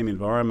in a team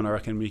environment. I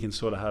reckon you can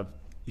sort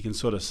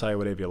of say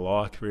whatever you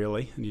like,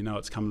 really, and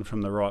it's coming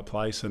from the right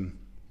place, and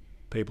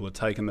people are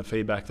taking the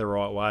feedback the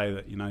right way.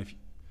 That if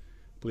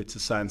Blitz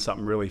is saying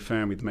something really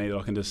firm with me, that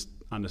I can just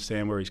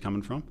understand where he's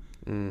coming from.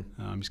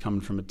 He's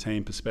coming from a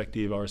team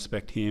perspective. I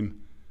respect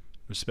him,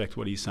 respect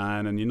what he's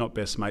saying, and you're not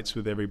best mates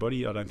with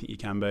everybody. I don't think you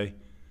can be,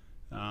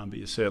 but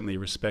you certainly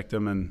respect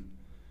them. And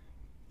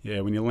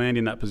when you land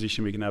in that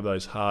position, we can have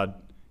those hard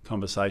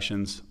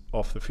conversations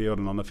off the field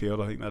and on the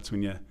field. I think that's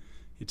when your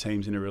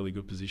team's in a really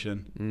good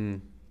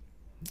position.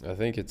 I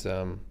think it's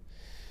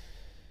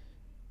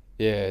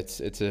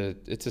it's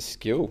a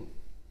skill.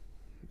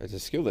 It's a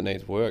skill that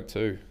needs work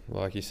too.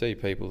 Like you see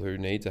people who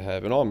need to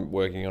have, and I'm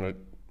working on it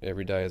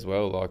every day as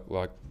well.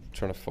 Like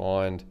trying to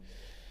find,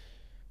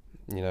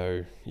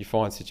 you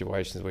find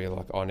situations where you're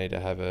like, I need to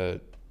have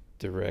a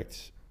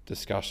direct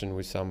discussion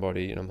with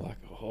somebody, and I'm like,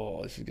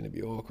 oh, this is going to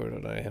be awkward. I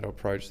don't know how to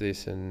approach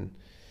this, and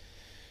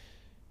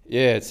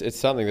it's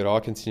something that I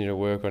continue to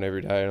work on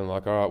every day. And I'm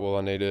like, all right, well,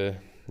 I need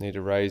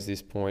to raise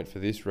this point for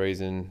this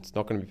reason. It's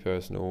not going to be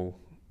personal.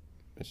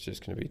 It's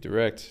just going to be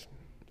direct.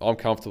 I'm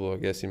comfortable, I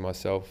guess, in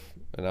myself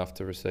enough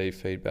to receive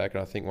feedback,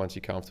 and I think once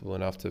you're comfortable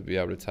enough to be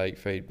able to take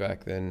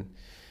feedback, then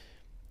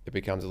it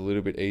becomes a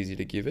little bit easier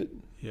to give it.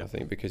 I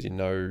think because you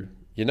know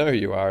who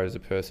you are as a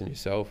person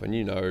yourself, and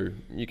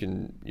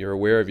you're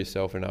aware of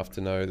yourself enough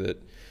to know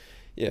that,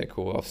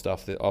 cool, I've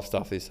stuffed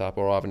this up,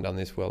 or I haven't done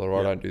this well, or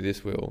I don't do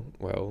this well.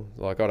 Well,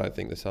 like, I don't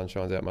think the sun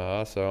shines out my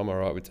arse, so I'm all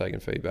right with taking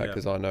feedback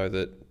because I know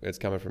that it's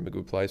coming from a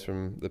good place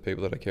from the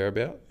people that I care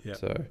about.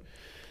 So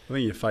I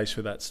think you're faced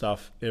with that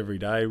stuff every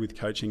day with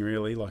coaching,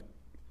 really. Like,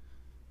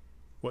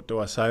 what do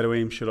I say to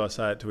him? Should I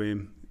say it to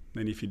him?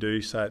 And if you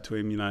do say it to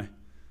him,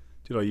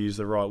 did I use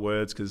the right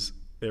words? Because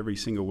every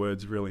single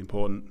word's really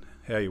important.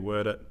 How you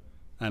word it,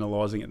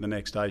 analysing it the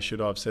next day.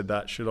 Should I have said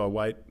that? Should I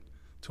wait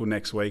till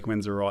next week?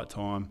 When's the right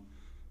time?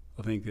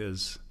 I think it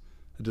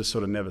just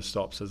sort of never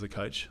stops as a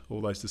coach.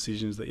 All those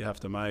decisions that you have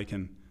to make,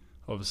 and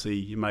obviously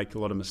you make a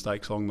lot of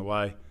mistakes along the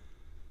way.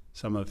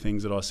 Some of the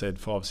things that I said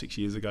 5 or 6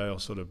 years ago, I'll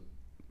sort of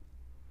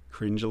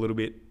cringe a little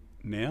bit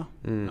now.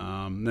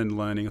 Then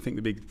learning. I think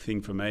the big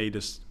thing for me,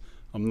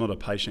 I'm not a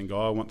patient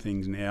guy. I want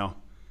things now.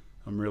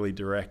 I'm really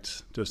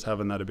direct. Just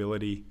having that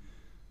ability,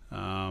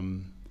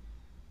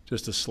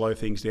 just to slow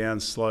things down,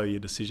 slow your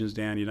decisions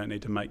down. You don't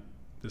need to make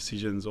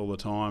decisions all the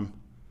time.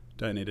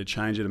 Don't need to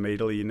change it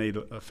immediately. You need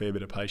a fair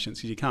bit of patience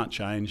because you can't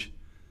change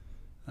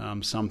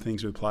some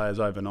things with players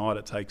overnight.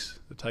 It takes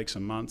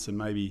some months and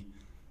maybe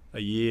a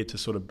year to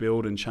sort of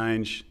build and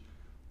change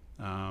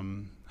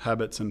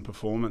habits and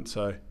performance.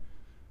 So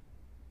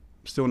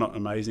still not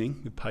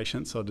amazing with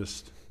patience. I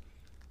just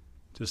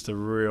a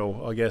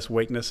real, I guess,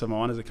 weakness of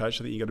mine as a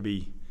coach. I think you've got to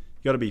be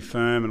got to be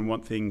firm and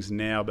want things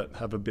now, but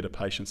have a bit of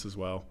patience as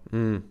well.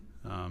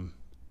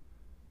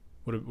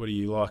 What do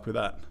you like with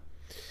that?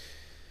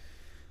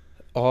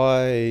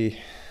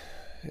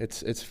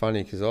 It's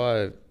funny because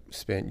I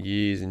spent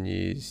years and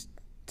years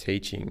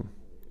teaching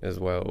as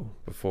well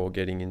before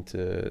getting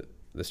into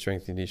the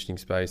strength and conditioning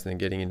space, and then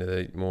getting into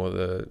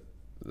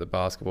the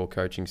basketball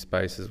coaching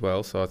space as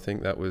well. So I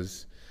think that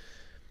was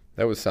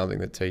something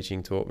that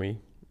teaching taught me,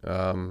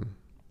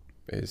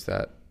 is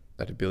that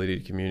ability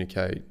to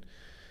communicate,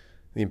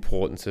 the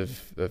importance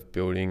of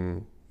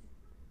building,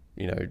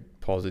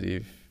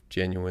 positive,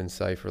 genuine,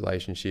 safe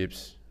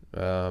relationships.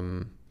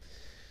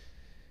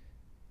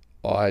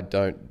 I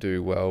don't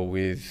do well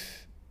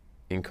with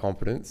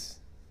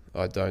incompetence.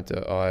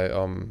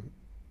 I'm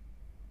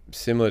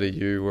similar to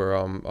you, where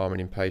I'm an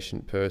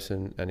impatient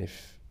person, and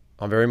if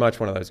I'm very much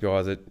one of those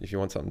guys that if you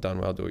want something done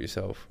well, do it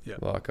yourself. Yeah.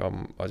 Like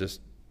I'll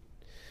just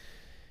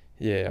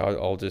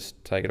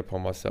take it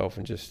upon myself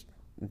and just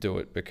do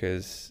it,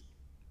 because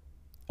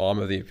I'm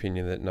of the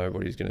opinion that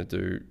nobody's going to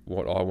do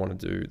what I want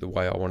to do the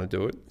way I want to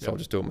do it. So I'll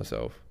just do it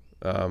myself.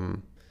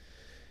 And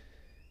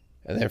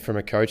then from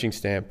a coaching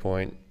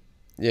standpoint,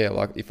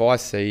 like if I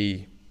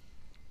see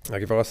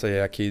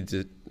our kids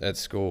at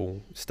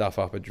school stuff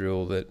up a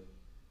drill that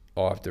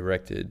I've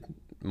directed,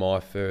 my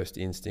first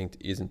instinct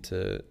isn't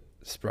to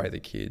spray the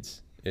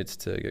kids. It's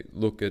to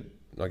look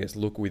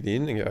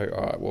within and go,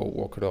 all right, well,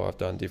 what could I have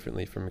done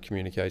differently from a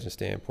communication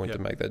standpoint to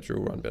make that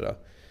drill run better?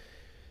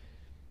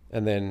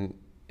 And then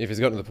if it's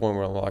gotten to the point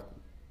where I'm like,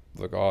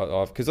 look,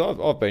 I've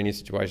been in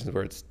situations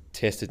where it's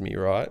tested me,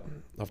 right?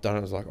 I've done it.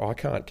 I was like, I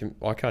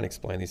can't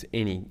explain this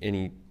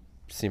any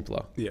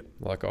simpler. Yeah.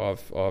 Like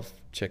I've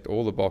checked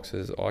all the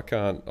boxes. I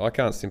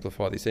can't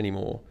simplify this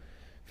anymore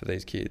for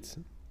these kids.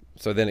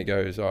 So then it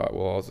goes, all right,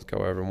 well, I'll just go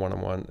over them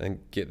one-on-one and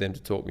get them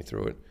to talk me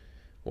through it.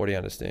 What do you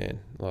understand?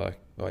 Like,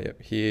 oh yeah,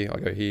 here, I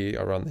go here,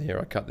 I run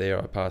there, I cut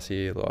there, I pass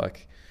here,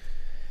 like.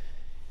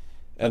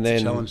 And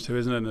That's then a challenge too,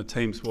 isn't it? In a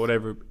team sport,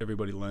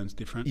 everybody learns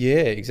different. Yeah,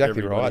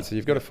 exactly right. So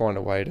you've got to find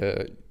a way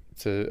to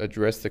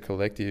address the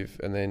collective,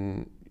 and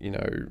then,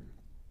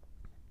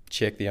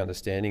 check the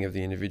understanding of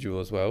the individual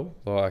as well.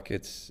 Like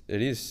it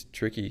is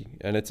tricky,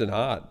 and it's an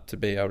art to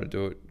be able to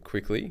do it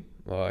quickly.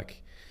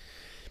 Like,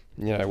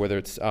 whether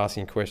it's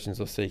asking questions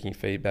or seeking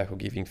feedback or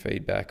giving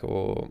feedback,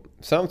 or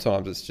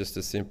sometimes it's just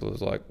as simple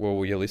as like, well,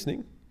 were you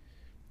listening?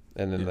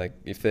 And then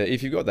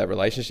if you've got that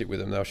relationship with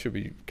them, they should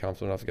be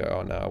comfortable enough to go,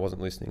 oh no, I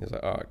wasn't listening. It's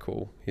like, all right,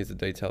 cool. Here's the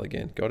detail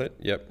again. Got it?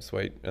 Yep,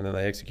 sweet. And then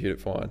they execute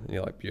it fine. And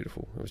you're like,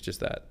 beautiful. It was just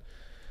that.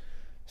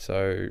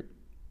 So,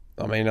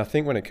 I mean, I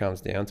think when it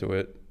comes down to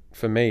it,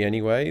 for me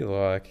anyway,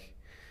 like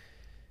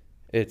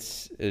it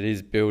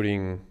is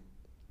building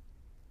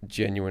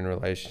genuine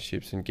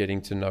relationships and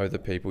getting to know the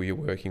people you're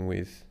working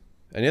with.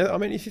 And I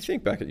mean, if you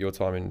think back at your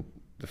time in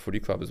the footy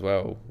club as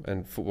well,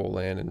 and football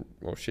land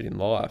or shit in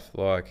life,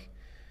 like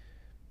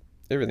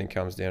everything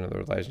comes down to the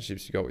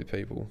relationships you got with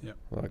people. Yeah.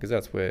 Like, because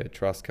that's where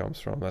trust comes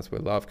from. That's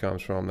where love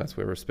comes from. That's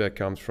where respect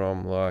comes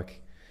from.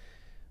 Like,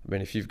 I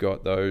mean, if you've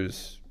got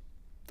those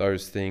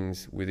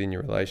things within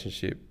your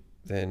relationship,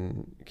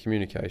 then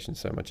communication's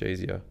so much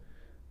easier.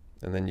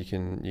 And then you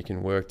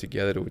can work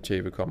together to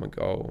achieve a common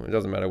goal. It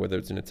doesn't matter whether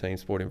it's in a team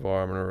sport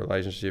environment or a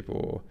relationship,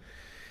 or,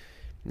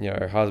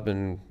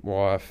 husband,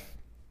 wife,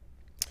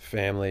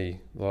 family.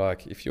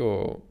 Like, if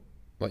your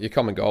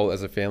common goal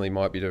as a family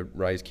might be to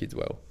raise kids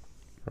well,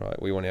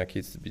 right? We want our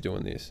kids to be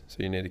doing this. So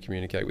you need to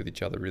communicate with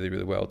each other really,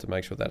 really well to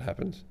make sure that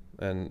happens.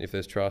 And if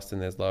there's trust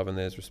and there's love and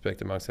there's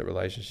respect amongst that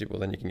relationship, well,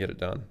 then you can get it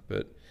done.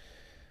 But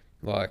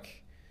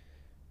like,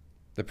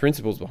 the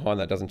principles behind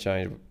that doesn't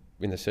change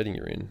in the setting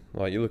you're in.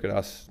 Like, you look at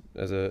us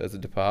as a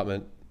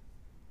department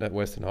at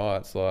Western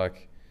Heights,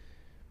 like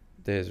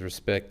there's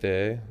respect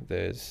there,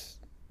 there's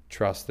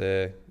trust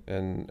there,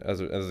 and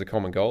as a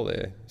common goal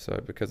there. So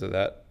because of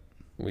that,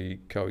 we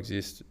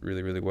coexist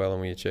really, really well,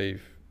 and we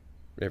achieve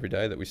every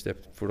day that we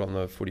step foot on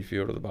the footy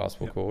field or the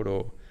basketball court,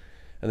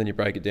 and then you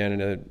break it down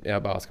into our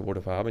basketball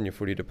department, your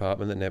footy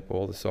department, the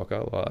netball, the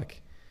soccer.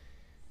 Like,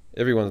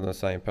 everyone's on the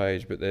same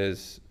page, but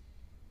there's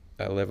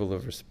a level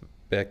of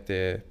respect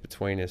there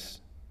between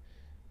us,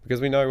 because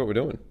we know what we're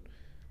doing,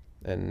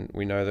 and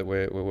we know that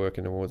we're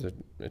working towards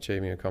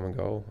achieving a common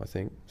goal, I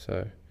think.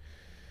 So,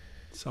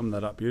 sum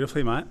that up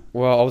beautifully, mate.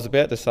 Well, I was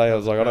about to say, I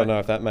was like, I don't know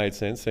if that made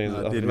sense. I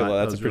feel did, like mate.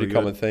 that's That a pretty was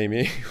common really theme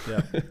here.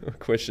 Yeah.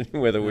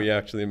 Questioning whether we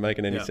actually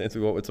making any sense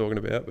of what we're talking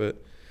about.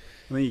 But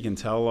I think you can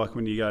tell, like,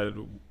 when you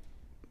go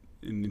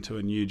into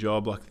a new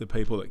job, like the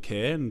people that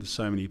care, and there's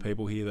so many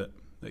people here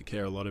that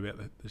care a lot about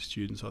the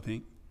students. I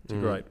think it's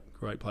a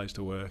great place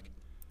to work.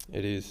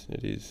 It is.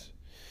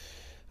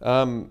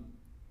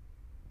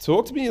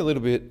 Talk to me a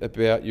little bit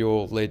about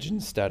your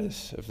legend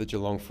status of the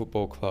Geelong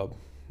Football Club.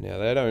 Now,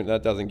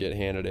 that doesn't get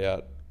handed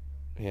out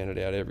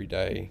every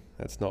day.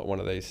 That's not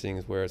one of these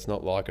things where it's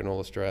not like an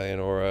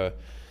All-Australian or a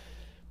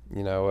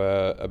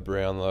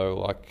Brownlow.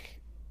 Like,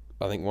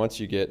 I think once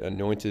you get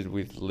anointed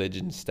with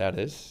legend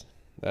status,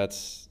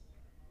 that's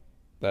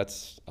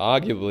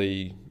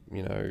arguably,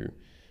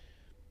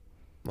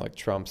 like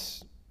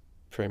trumps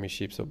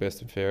premierships or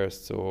best and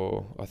fairest,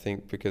 or I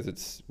think because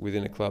it's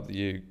within a club that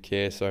you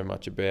care so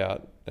much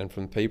about and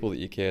from people that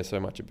you care so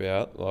much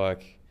about.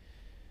 Like,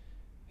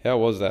 how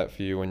was that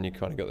for you when you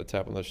kind of got the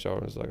tap on the shoulder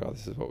and was like, oh,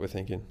 this is what we're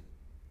thinking?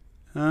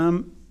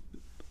 It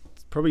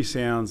probably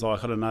sounds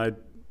like, I don't know,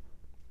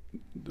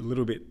 a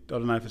little bit, I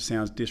don't know if it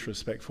sounds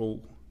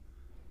disrespectful.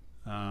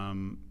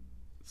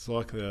 It's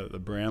like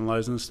the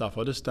Brownlows and stuff.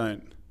 I just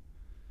don't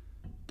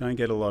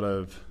get a lot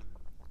of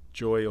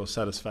joy or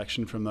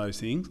satisfaction from those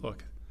things.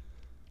 Like,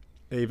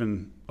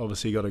 even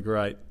obviously got a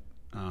great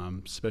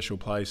special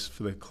place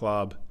for the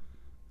club.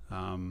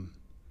 And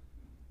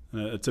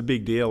it's a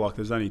big deal. Like,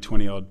 there's only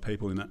 20 odd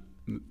people in it.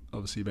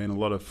 Obviously, been a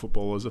lot of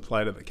footballers have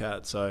played at the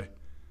Cat, so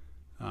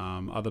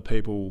other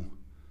people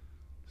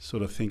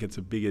sort of think it's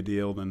a bigger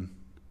deal than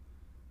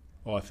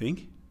I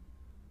think.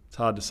 It's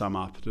hard to sum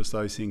up. Just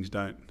those things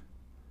don't.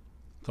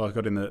 So I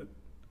got in the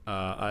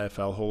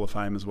AFL Hall of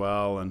Fame as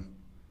well, and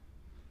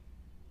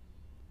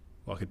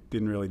like, it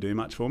didn't really do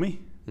much for me.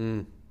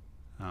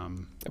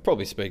 It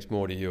probably speaks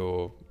more to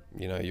your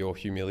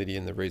humility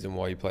and the reason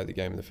why you played the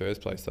game in the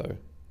first place, though.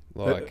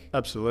 Like,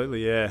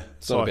 absolutely, yeah.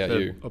 It's not like about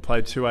you. I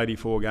played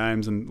 284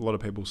 games, and a lot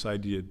of people say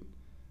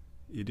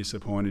you're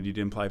disappointed you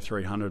didn't play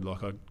 300.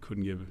 Like, I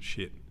couldn't give a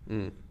shit.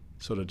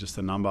 Sort of just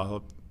a number. I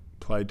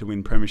played to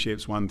win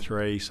premierships, won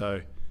 3,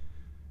 so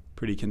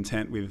pretty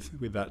content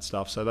with that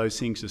stuff. So those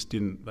things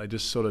they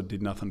just sort of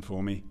did nothing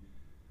for me.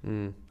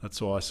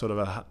 That's why I sort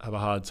of have a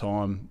hard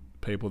time,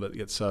 people that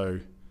get so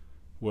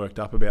worked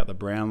up about the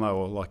Brownlow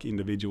or like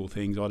individual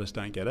things. I just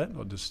don't get it.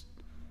 I just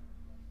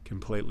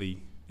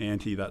completely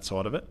anti that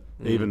side of it.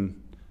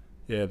 Even,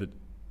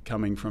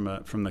 coming from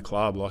the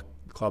club, like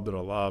the club that I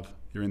love,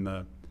 you're in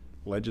the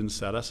legend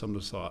status. I'm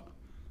just like,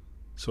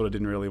 sort of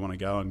didn't really want to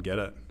go and get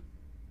it.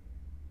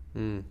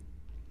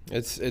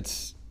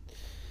 It's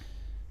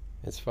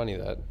funny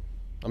that.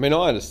 I mean,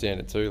 I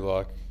understand it too.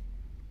 Like,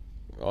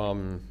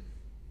 I'm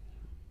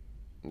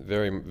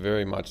very,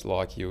 very much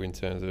like you in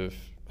terms of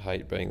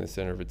hate being the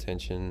centre of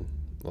attention.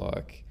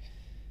 Like,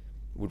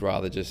 would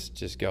rather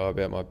just go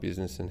about my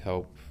business and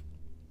help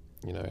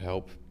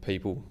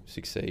people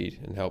succeed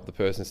and help the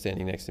person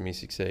standing next to me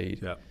succeed.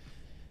 Yeah.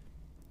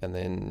 And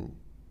then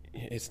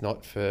it's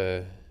not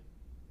for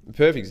a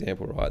perfect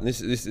example, right? And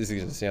this is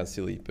going to sound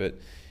silly, but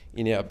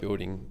in our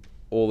building,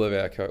 all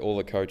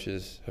the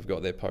coaches have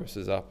got their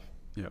posters up.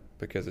 Yep.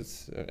 Because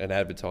it's an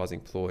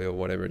advertising ploy or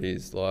whatever it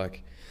is.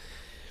 Like,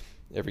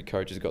 every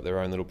coach has got their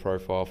own little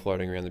profile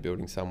floating around the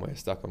building somewhere,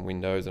 stuck on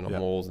windows and on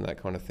walls and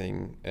that kind of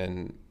thing.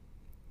 And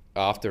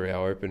after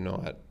our open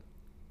night,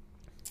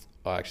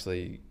 I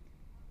actually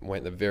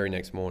went the very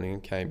next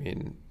morning, came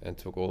in and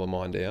took all of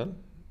mine down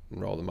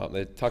and rolled them up.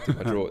 They're tucked in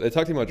my drawer. They're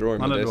tucked in my drawer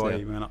in my desk now. Why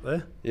you went up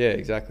there? Yeah,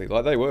 exactly.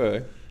 Like, they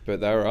were, but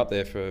they were up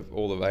there for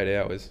all of 8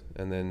 hours,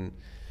 and then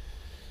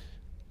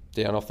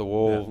down off the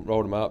wall,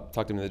 rolled them up,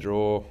 tucked them in the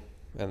drawer,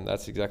 and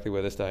that's exactly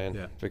where they're staying.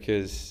 Yeah.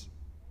 Because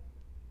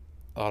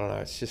I don't know,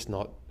 it's just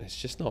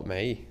not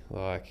me.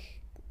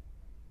 Like,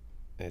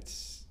 I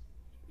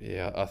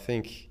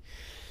think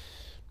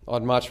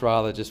I'd much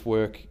rather just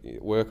work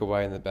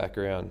away in the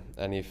background,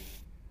 and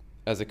if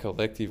as a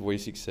collective we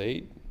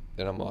succeed,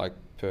 then I'm like,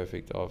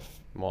 perfect.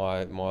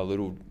 My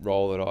little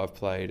role that I've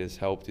played has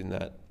helped in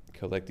that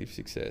collective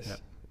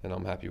success, and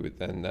I'm happy with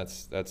that. And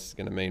that's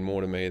going to mean more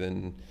to me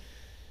than,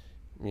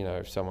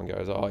 if someone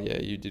goes, oh yeah,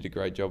 you did a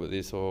great job at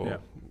this, or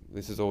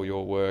this is all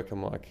your work.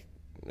 I'm like,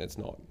 it's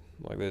not.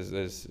 Like,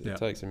 it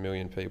takes a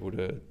million people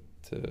to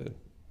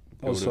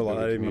also,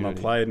 like, even when I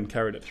played and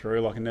carried it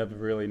through, like, I never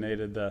really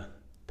needed the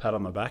pat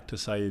on the back to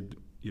say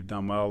you've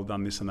done well,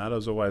 done this and that. It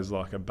was always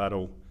like a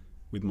battle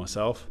with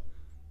myself,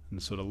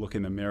 and sort of look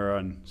in the mirror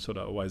and sort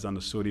of always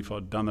understood if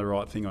I'd done the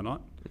right thing or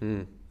not.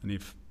 And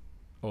if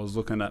I was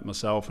looking at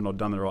myself and I'd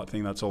done the right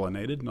thing, that's all I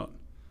needed, not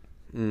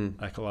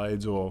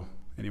accolades or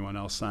anyone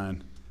else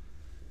saying,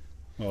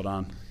 well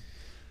done.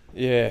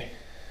 Yeah,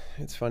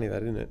 it's funny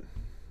that, isn't it?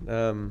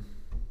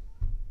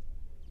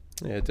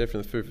 Yeah,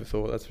 definitely food for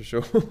thought, that's for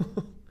sure.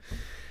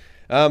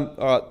 All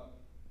right,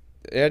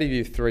 out of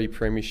your 3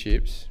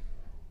 premierships,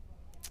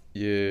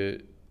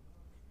 you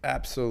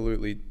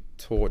absolutely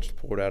torched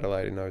Port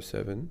Adelaide in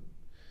 2007.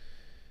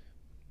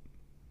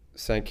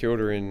 St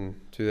Kilda in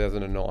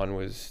 2009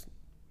 was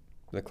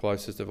the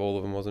closest of all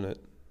of them, wasn't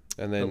it?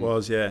 And then it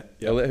was, yeah.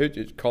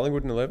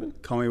 Collingwood in 11?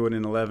 Collingwood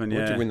in 11, yeah.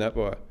 What did you win that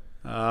by?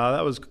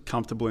 That was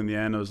comfortable in the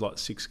end. It was like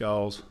 6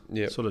 goals.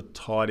 Yep. Sort of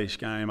tightish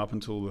game up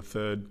until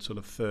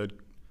the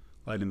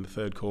late in the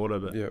third quarter,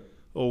 but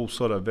all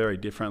sort of very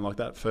different. Like,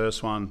 that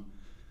first one,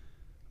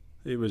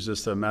 it was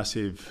just a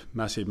massive,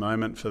 massive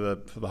moment for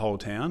the whole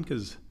town,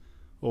 because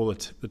all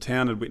the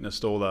town had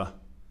witnessed all the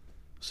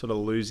sort of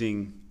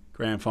losing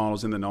grand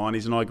finals in the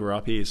 90s, and I grew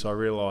up here, so I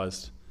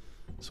realised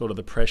sort of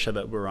the pressure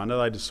that we were under.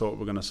 They just thought we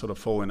were going to sort of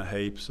fall in a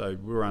heap, so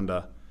we were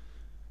under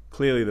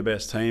clearly the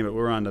best team, but we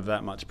were under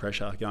that much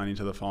pressure going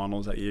into the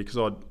finals that year,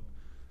 because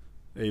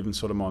even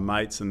sort of my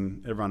mates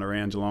and everyone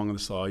around Geelong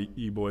and like,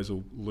 you boys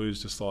will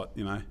lose just like,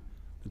 the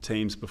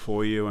teams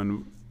before you,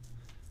 and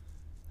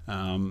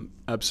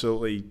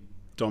absolutely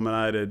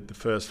dominated the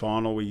first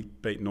final. We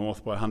beat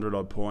North by 100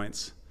 odd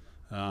points.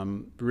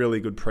 Really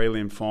good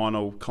prelim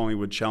final.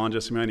 Collingwood challenged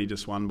us. We only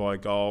just won by a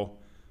goal.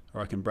 I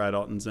reckon Brad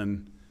Ottens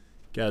and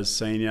Gaz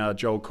Senior,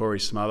 Joel Corey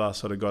Smother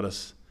sort of got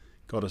us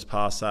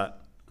past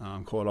that.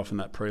 Quite often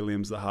that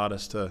prelim's the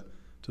hardest to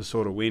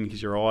sort of win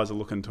because your eyes are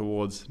looking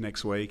towards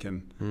next week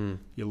and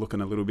you're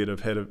looking a little bit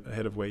ahead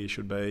of where you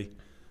should be.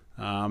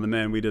 And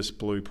then we just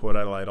blew Port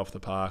Adelaide off the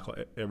park.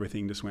 Like,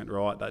 everything just went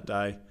right that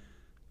day.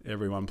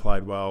 Everyone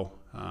played well.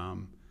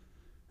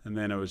 And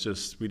then it was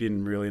just, we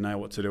didn't really know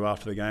what to do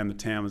after the game. The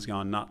town was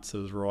going nuts.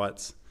 There was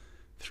riots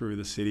through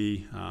the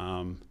city.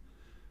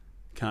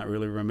 Can't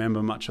really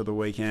remember much of the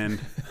weekend.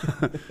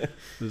 It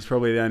was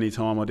probably the only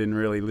time I didn't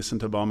really listen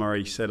to Bomber.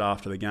 He said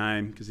after the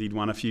game, because he'd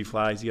won a few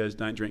flags, he goes,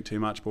 "Don't drink too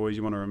much, boys.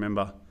 You want to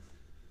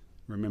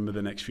remember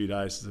the next few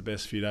days. It's the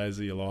best few days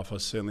of your life." I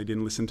certainly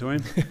didn't listen to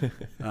him.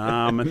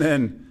 And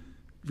then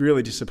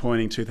really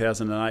disappointing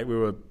 2008. We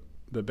were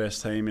the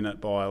best team in it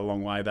by a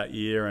long way that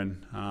year.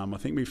 And I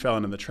think we fell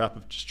into the trap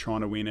of just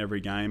trying to win every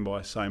game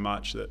by so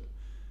much that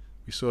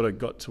we sort of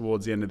got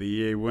towards the end of the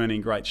year. We weren't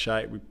in great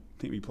shape. I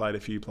think we played a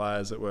few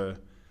players that were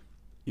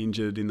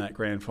injured in that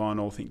grand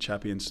final. I think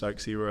Chappie and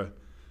Stokesy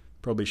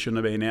probably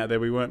shouldn't have been out there.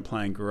 We weren't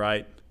playing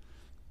great.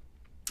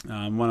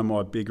 One of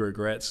my big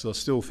regrets, I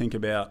still think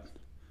about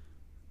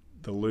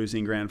the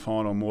losing grand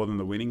final more than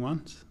the winning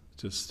ones.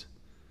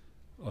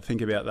 I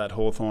think about that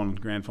Hawthorn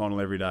grand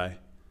final every day.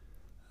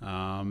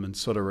 And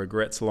sort of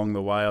regrets along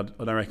the way. I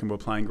don't reckon we're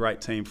playing great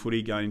team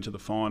footy going into the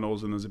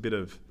finals, and there's a bit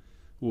of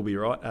we'll be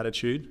right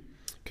attitude.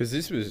 Because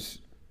this was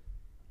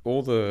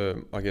all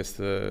the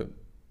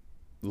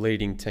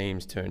leading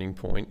team's turning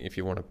point, if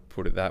you want to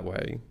put it that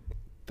way.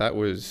 That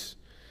was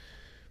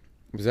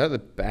that the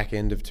back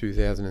end of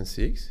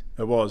 2006?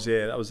 It was,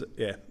 yeah. It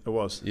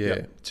was. Yeah.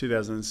 Yep.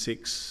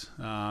 2006,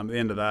 the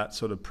end of that,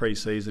 sort of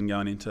pre-season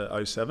going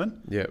into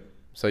 07. Yeah.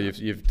 So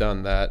you've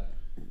done that.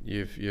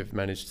 You've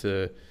managed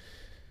to,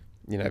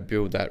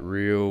 build that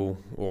real,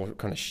 or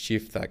kind of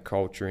shift that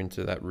culture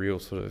into that real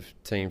sort of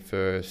team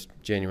first,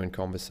 genuine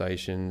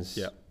conversations.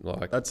 Yeah.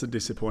 That's the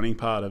disappointing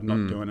part of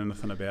not doing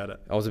anything about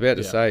it. I was about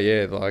to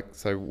say,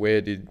 so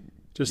where did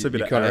just a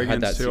bit of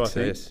arrogance too,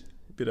 success? I think.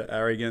 A bit of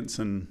arrogance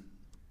and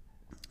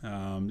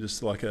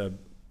just like a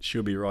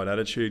she'll be right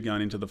attitude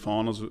going into the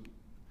finals.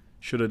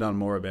 Should have done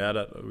more about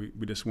it.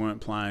 We just weren't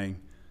playing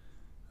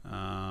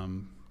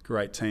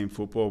great team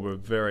football. We're a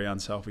very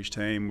unselfish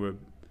team. We're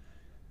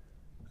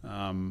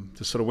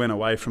just sort of went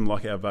away from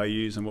like our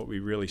values and what we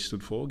really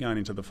stood for going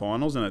into the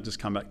finals, and it just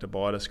come back to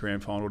bite us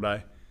grand final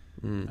day.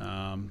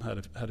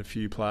 Had a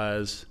few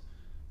players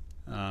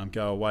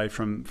go away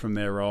from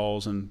their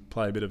roles and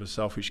play a bit of a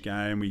selfish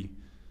game. We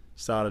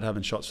started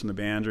having shots from the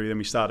boundary, then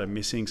we started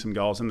missing some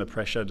goals, and the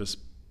pressure just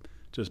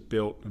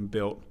built and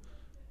built.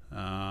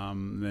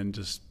 And then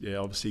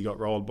obviously got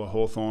rolled by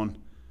Hawthorn.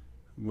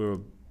 We were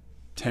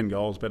 10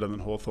 goals better than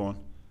Hawthorn.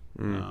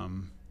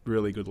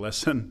 Really good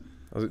lesson.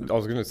 I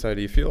was going to say,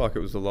 do you feel like it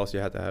was the loss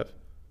you had to have?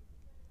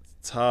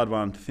 It's a hard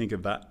one to think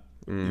of that,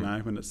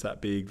 when it's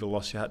that big, the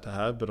loss you had to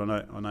have. But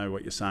I know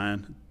what you're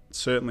saying. It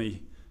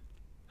certainly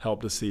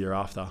helped us the year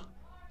after.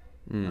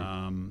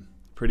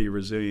 Pretty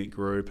resilient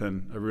group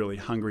and a really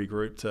hungry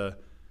group to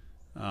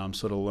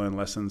sort of learn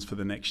lessons for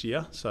the next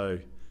year. So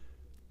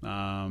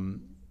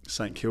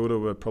St Kilda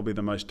were probably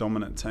the most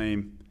dominant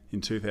team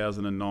in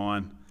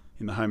 2009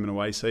 in the home and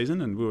away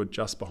season, and we were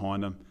just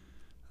behind them.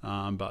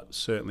 But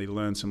certainly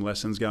learned some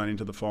lessons going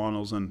into the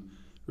finals, and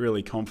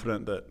really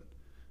confident that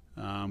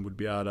would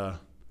be able to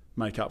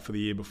make up for the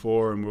year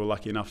before, and we were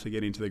lucky enough to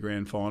get into the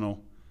grand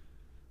final.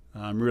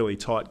 Really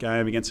tight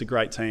game against a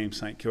great team,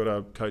 St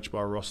Kilda, coached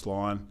by Ross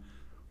Lyon.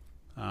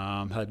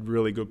 Had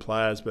really good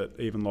players, but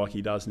even like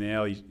he does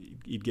now,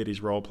 he'd get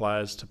his role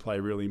players to play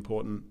really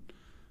important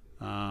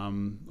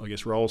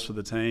roles for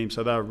the team.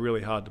 So they were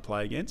really hard to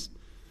play against.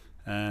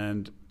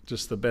 And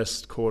just the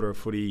best quarter of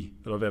footy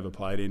that I've ever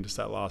played in, just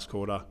that last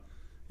quarter.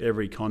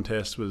 Every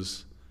contest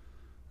was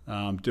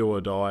do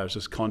or die. It was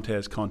just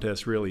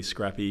contest, really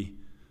scrappy.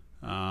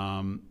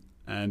 And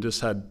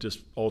just had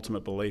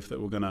ultimate belief that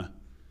we're going to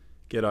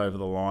get over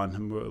the line.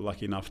 And we were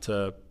lucky enough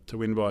to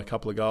win by a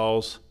couple of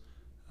goals.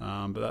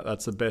 But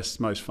that's the best,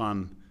 most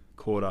fun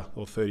quarter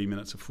or 30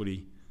 minutes of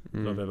footy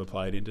that I've ever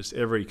played in. Just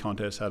every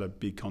contest had a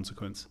big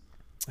consequence.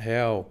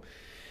 And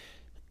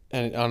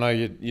I know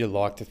you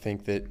like to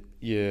think that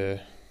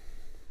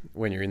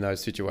when you're in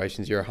those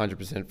situations, you're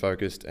 100%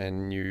 focused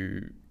and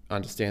you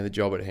understand the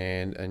job at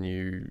hand, and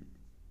you're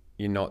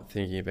not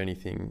thinking of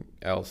anything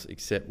else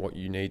except what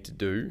you need to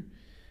do.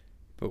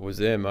 But was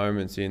there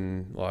moments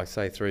in, like,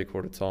 say,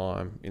 three-quarter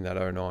time in that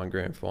 09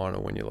 grand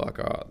final when you're like,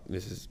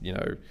 this is,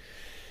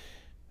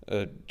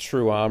 a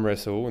true arm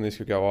wrestle and this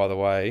could go either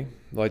way?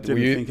 Like,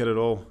 didn't think it at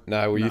all.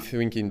 No, were you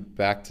thinking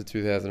back to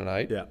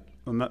 2008? Yeah,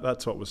 and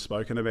that's what was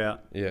spoken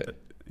about. Yeah.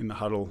 In the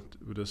huddle,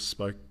 we just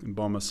spoke, and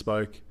Bomber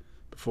spoke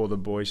before the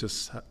boys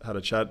just had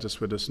a chat.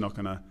 We're just not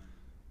gonna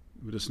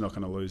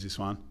lose this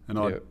one. And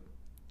I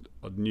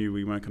knew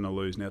we weren't going to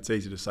lose. Now it's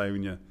easy to say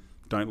when you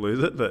don't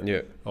lose it, but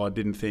I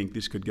didn't think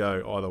this could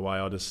go either way.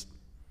 I just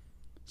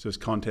It's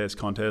just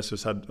contest.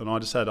 And I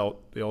just had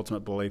the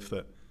ultimate belief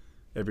that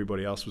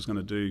everybody else was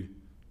going to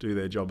do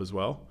their job as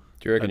well.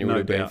 Do you reckon you would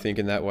have been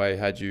thinking that way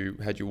had you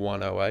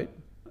won 08?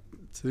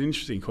 It's an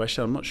interesting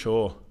question. I'm not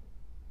sure.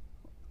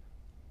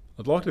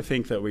 I'd like to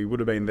think that we would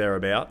have been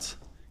thereabouts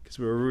because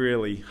we were a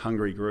really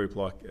hungry group.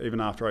 Like even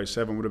after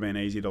 07 would have been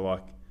easy to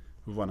like,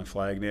 we've won a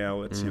flag now.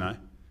 Let's and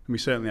we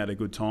certainly had a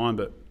good time,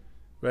 but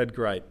we had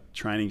great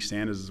training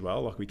standards as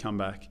well. Like we come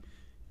back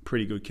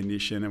pretty good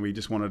condition and we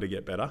just wanted to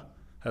get better.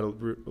 Had a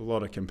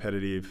lot of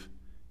competitive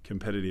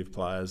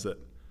players that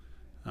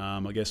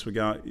I guess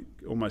we're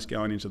almost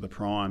going into the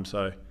prime.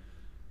 So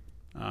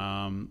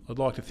I'd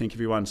like to think if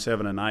we won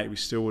 7 and 8, we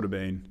still would have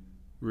been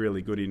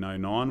really good in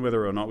 09.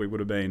 Whether or not we would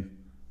have been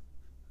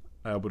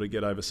able to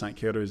get over St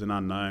Kilda is an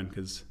unknown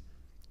because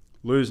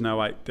losing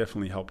 08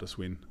 definitely helped us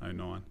win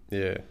 09.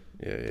 Yeah,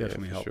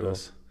 definitely helped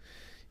us.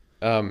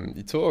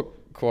 You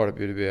talk quite a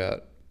bit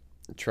about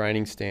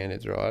training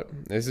standards, right?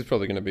 This is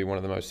probably going to be one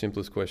of the most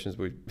simplest questions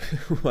we'll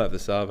have the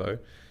Savo.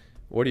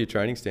 What are your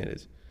training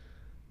standards?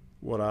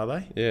 What are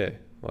they? Yeah,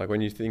 like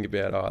when you think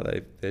about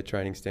their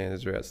training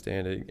standards are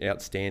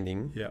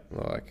outstanding. Yeah.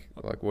 Like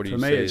what do For you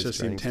see? For me, it's as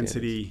just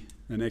intensity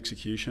and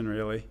execution.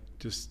 Really,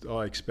 just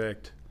I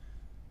expect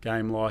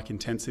game-like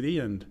intensity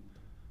and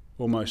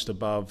almost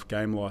above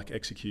game-like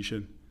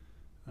execution.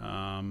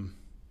 I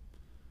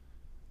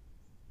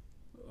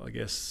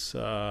guess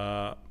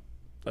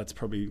that's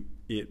probably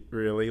it,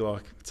 really.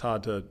 Like it's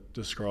hard to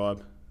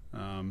describe.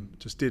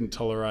 Just didn't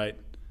tolerate,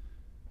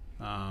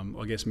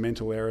 I guess,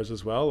 mental errors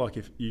as well. Like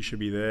if you should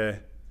be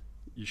there,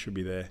 you should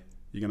be there.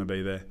 You're going to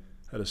be there.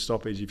 At a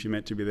stoppage, if you're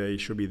meant to be there, you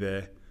should be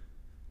there.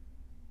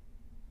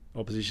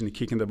 Opposition to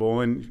kicking the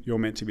ball in, you're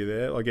meant to be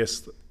there. I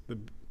guess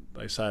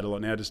they say it a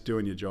lot now, just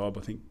doing your job.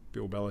 I think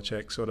Bill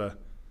Belichick sort of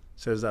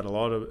says that a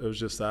lot. It was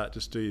just that,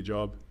 just do your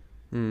job.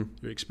 You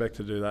expect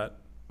to do that.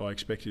 I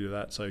expect you to do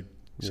that. So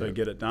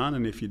get it done.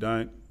 And if you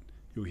don't,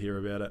 you'll hear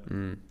about it.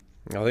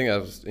 I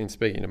think in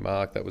speaking to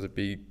Mark, that was a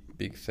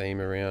big theme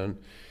around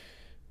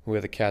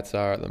where the Cats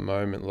are at the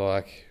moment.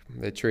 Like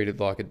they're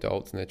treated like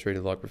adults and they're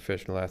treated like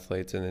professional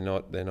athletes, and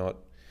they're not,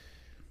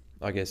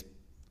 I guess,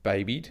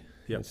 babied.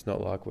 Yep. It's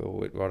not like,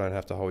 well, I don't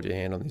have to hold your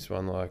hand on this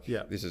one. Like,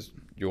 this is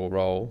your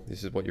role.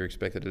 This is what you're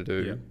expected to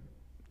do. Yep.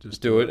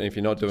 Just do it. And if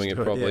you're not doing it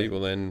properly,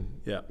 well then,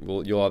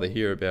 you'll either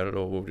hear about it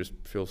or we'll just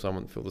fill the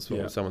spot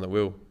with someone that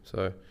will.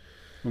 So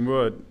when we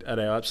were at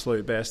our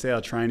absolute best,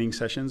 our training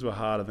sessions were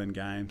harder than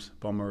games.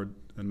 Bomber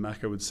and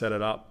Macca would set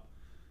it up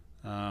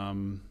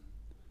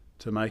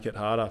to make it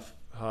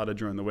harder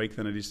during the week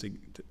than it is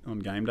on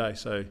game day.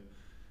 So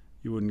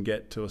you wouldn't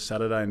get to a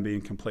Saturday and be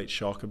in complete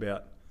shock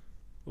about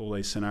all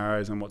these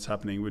scenarios and what's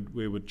happening.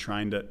 We would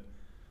trained it,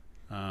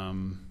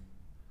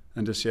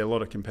 and just a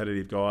lot of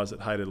competitive guys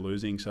that hated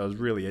losing. So it was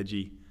really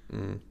edgy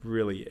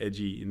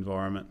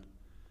environment.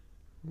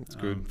 That's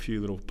good. A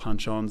few little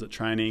punch-ons at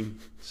training.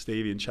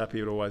 Stevie and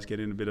Chappie would always get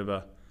in a bit of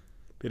a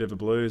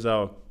blues. They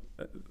were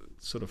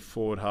sort of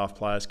forward half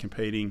players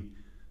competing.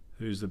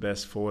 Who's the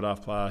best forward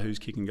half player? Who's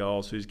kicking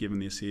goals? Who's giving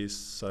the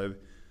assists? So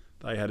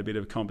they had a bit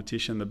of a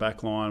competition. The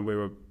back line, we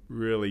were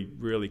really,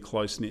 really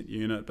close-knit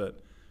unit,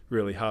 but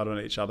really hard on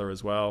each other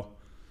as well.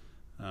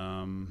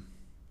 The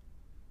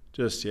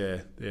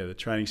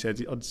training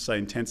standards. I'd say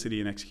intensity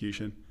and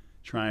execution.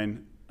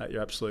 Train at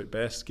your absolute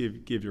best.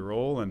 Give your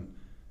all and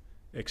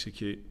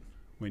execute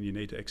when you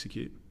need to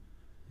execute.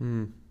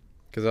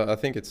 Because I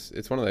think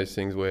it's one of those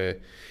things where,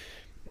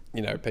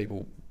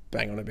 people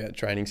bang on about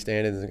training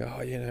standards and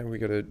go, we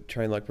got to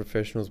train like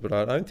professionals, but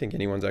I don't think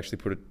anyone's actually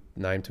put a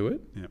name to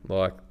it. Yep.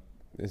 Like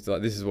it's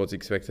like this is what's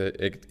expected.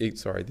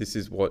 This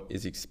is what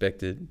is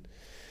expected.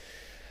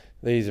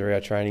 These are our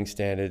training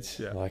standards.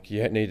 Yeah. Like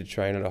you need to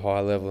train at a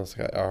high level. And it's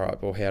like, all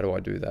right, well, how do I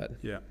do that?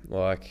 Yeah.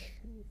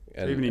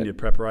 Even in your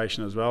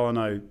preparation as well. I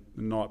know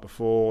the night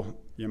before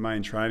your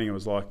main training, it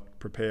was like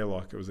prepare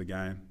like it was a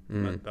game.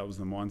 That was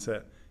the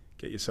mindset.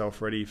 Get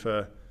yourself ready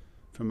for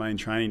main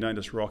training. Don't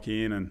just rock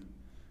in and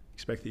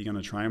expect that you're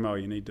going to train well.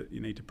 You need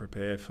to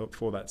prepare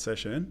for that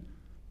session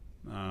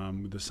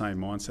with the same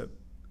mindset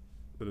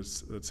that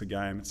it's a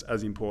game. It's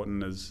as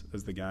important as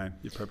the game,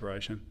 your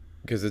preparation.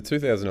 Because the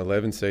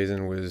 2011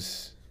 season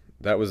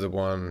that was the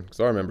one,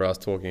 because I remember us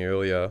talking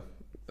earlier,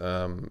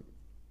 that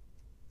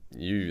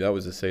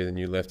was the season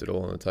you left it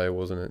all on the table,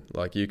 wasn't it?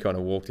 Like you kind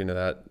of walked into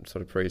that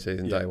sort of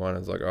pre-season day one and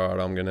was like, all right,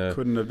 I'm going to...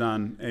 Couldn't have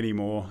done any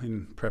more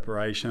in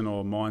preparation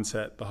or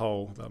mindset.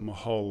 My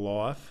whole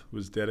life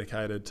was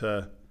dedicated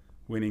to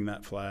winning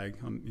that flag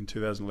in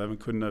 2011.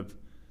 Couldn't have...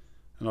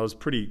 And I was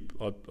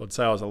I'd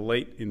say I was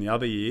elite in the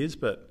other years,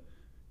 but,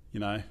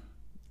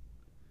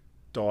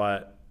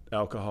 diet,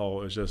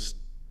 alcohol is just,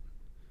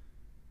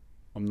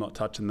 I'm not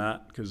touching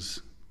that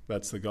because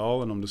that's the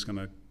goal and I'm just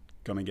going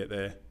to get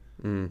there.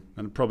 And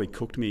it probably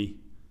cooked me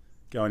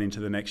going into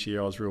the next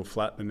year. I was real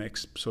flat the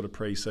next sort of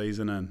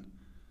pre-season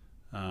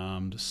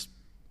and just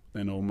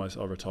then almost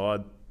I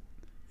retired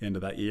the end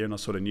of that year and I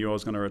sort of knew I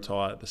was going to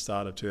retire at the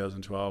start of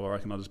 2012. I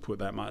reckon I just put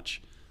that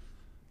much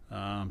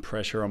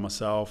pressure on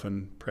myself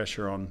and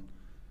pressure on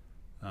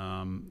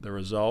the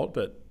result,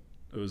 but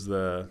it was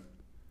the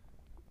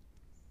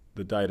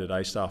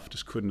day-to-day stuff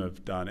just couldn't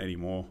have done any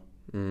more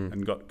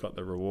and got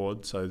the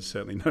reward. So there's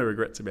certainly no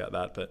regrets about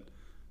that. But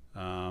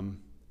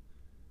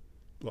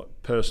like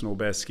personal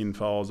best skin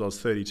folds, I was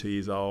 32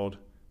 years old,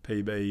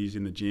 PBs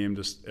in the gym,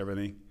 just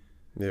everything.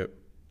 Yep.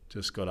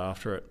 Just got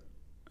after it.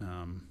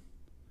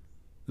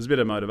 There's a bit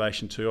of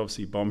motivation too.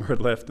 Obviously, Bomber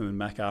had left, and then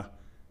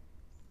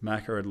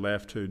Macca had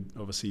left, who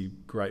obviously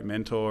great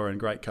mentor and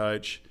great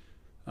coach,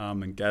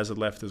 and Gaz had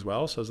left as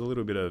well. So there's a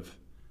little bit of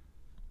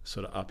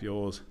sort of up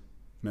yours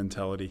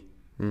mentality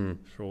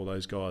for all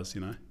those guys,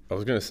 you know. I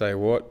was going to say,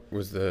 what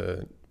was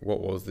the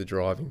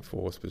driving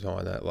force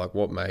behind that? Like,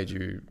 what made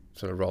you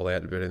sort of roll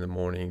out of bed in the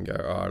morning and go,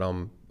 all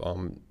right,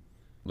 I'm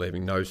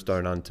leaving no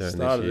stone unturned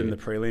Started this year? in the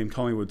prelim.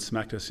 Collingwood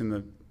smacked us in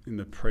the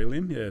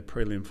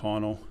prelim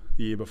final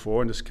the year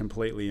before, and just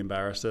completely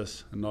embarrassed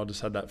us. And I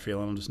just had that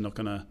feeling I'm just not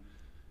gonna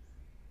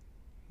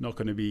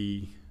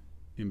be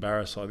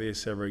embarrassed like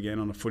this ever again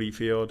on a footy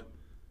field.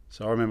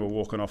 So I remember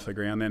walking off the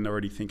ground then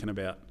already thinking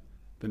about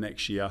the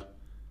next year.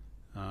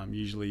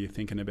 Usually you're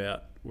thinking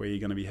about where you're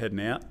going to be heading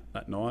out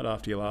that night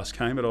after your last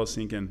game, but I was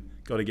thinking,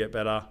 got to get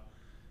better.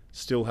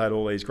 Still had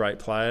all these great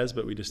players,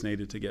 but we just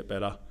needed to get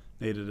better.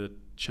 Needed to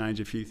change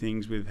a few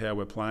things with how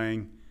we're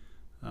playing.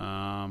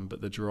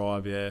 But the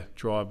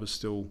drive was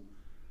still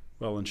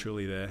well and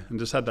truly there. And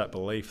just had that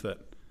belief that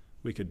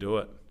we could do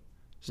it.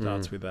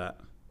 Starts with that.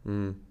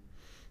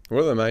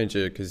 What are the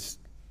major, because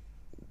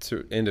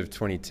to end of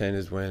 2010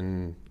 is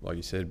when, like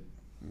you said,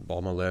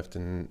 Bomber left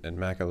and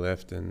Macca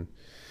left and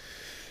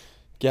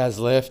Gaz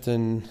left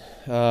and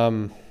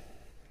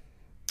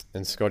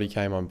Scotty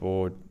came on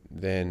board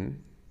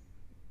then.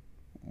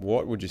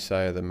 What would you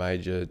say are the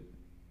major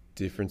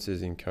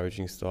differences in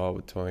coaching style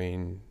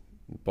between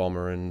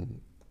Bomber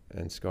and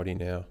Scotty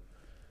now?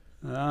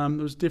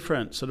 It was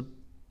different. Sort of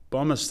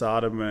Bomber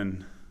started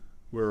when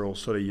we were all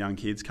sort of young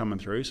kids coming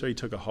through, so he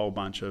took a whole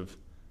bunch of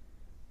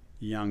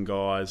young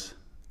guys,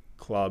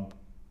 club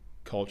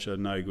culture,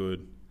 no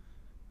good.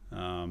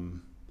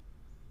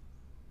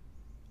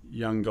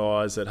 Young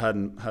guys that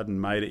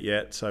hadn't made it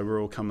yet, so we're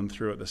all coming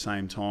through at the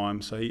same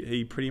time. So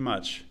he pretty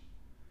much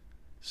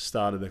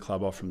started the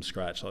club off from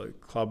scratch. Like,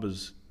 the club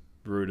was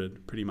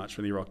rooted pretty much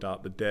when he rocked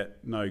up. The debt,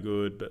 no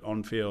good, but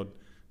on field,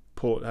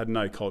 Port had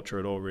no culture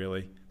at all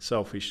really.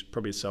 Selfish,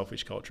 probably a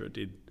selfish culture it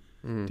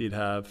did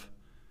have.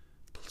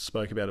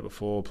 Spoke about it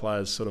before.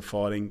 Players sort of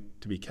fighting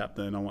to be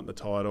captain. I want the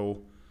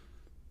title.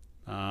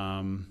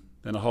 Then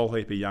a whole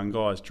heap of young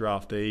guys,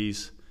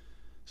 draftees.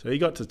 So he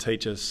got to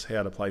teach us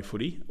how to play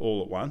footy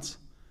all at once.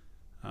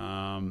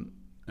 And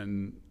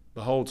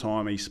the whole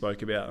time he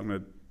spoke about, I'm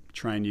going to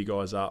train you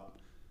guys up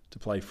to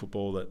play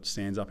football that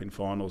stands up in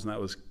finals. And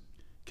that was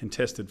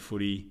contested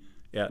footy,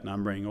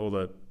 outnumbering, all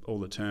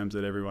the terms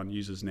that everyone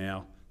uses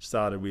now.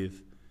 Started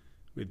with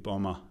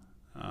Bomber.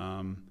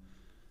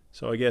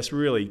 So I guess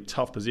really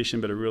tough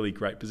position, but a really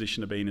great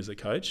position to be in as a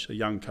coach. A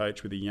young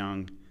coach with a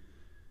young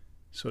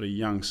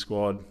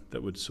squad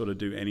that would sort of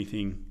do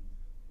anything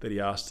that he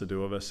asked to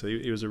do of us. So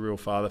he was a real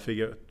father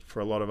figure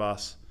for a lot of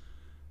us.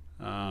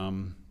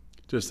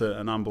 Just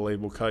an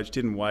unbelievable coach.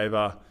 Didn't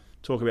waver.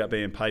 Talk about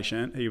being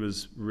patient. He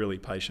was really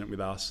patient with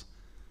us,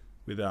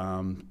 with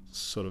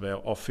sort of our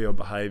off-field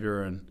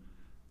behaviour,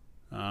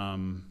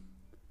 and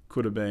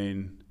could have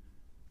been.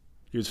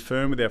 He was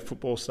firm with our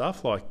football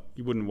stuff. Like,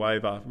 he wouldn't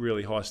waver.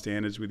 Really high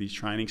standards with his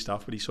training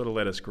stuff, but he sort of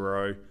let us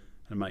grow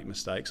and make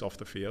mistakes off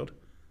the field.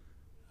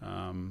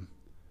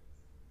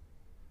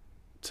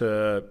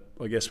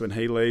 I guess when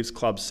he leaves,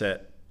 club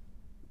set,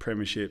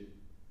 premiership,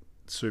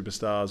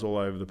 superstars all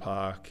over the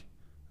park,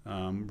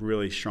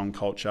 really strong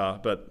culture.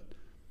 But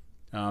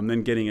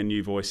then getting a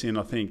new voice in,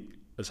 I think,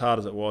 as hard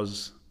as it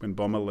was when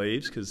Bomber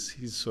leaves, because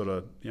he's sort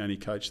of the only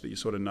coach that you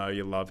sort of know,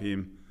 you love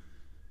him,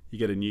 you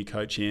get a new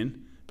coach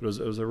in. But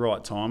it was the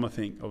right time, I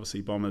think.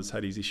 Obviously, Bomber's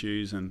had his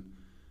issues, and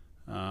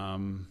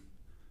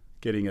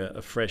getting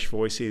a fresh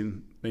voice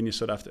in, then you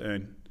sort of have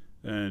to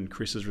earn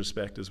Chris's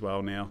respect as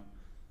well now.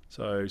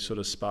 So sort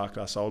of spark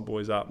us old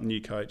boys up.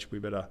 New coach, we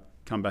better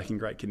come back in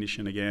great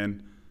condition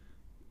again.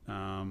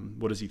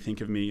 What does he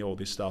think of me? All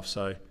this stuff.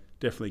 So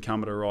definitely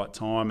come at the right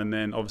time. And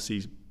then obviously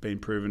he's been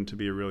proven to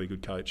be a really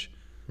good coach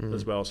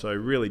as well. So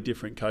really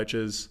different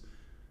coaches.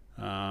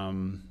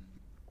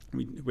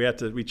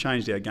 We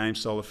changed our game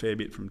style a fair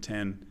bit from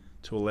 10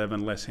 to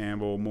 11, less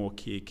handball, more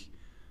kick.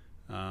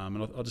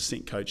 And I just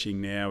think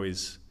coaching now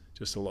is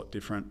just a lot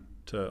different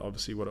to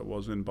obviously what it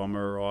was when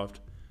Bomber arrived.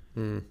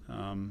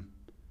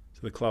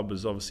 So the club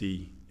was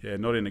obviously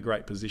not in a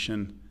great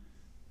position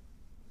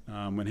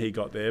when he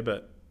got there,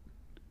 but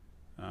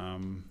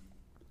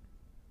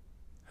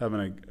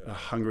having a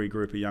hungry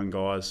group of young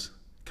guys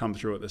come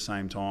through at the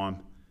same time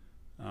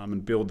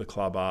and build the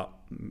club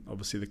up.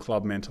 Obviously the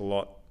club meant a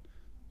lot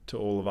to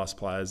all of us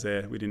players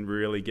there. We didn't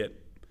really get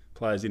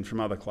players in from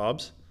other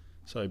clubs.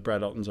 So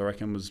Brad Otton's, I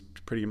reckon, was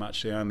pretty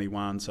much the only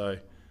one. So I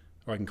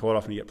reckon quite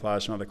often you get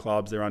players from other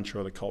clubs, they're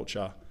unsure of the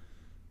culture.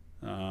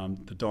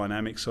 The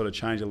dynamics sort of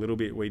changed a little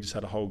bit. We just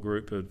had a whole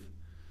group of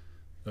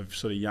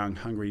sort of young,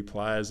 hungry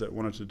players that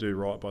wanted to do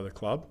right by the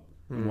club.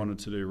 and wanted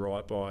to do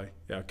right by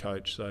our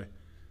coach. So,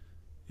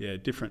 yeah,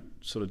 different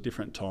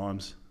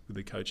times with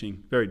the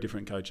coaching, very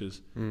different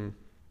coaches. I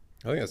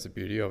think that's the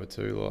beauty of it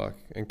too.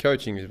 And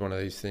coaching is one of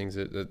these things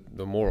that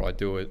the more I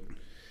do it,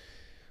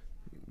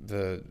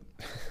 the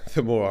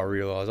more I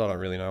realise I don't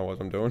really know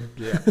what I'm doing.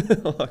 Yeah.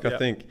 I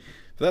think,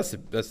 but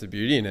that's the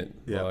beauty in it.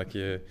 Yeah.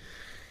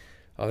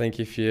 I think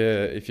if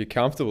you're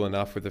comfortable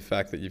enough with the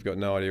fact that you've got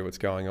no idea what's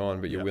going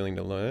on, but you're willing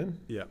to learn,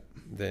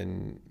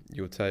 then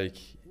you'll take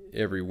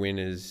every win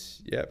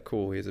as,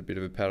 cool, here's a bit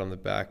of a pat on the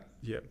back.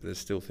 Yep. There's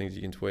still things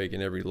you can tweak,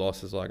 and every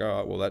loss is like, all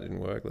right, well, that didn't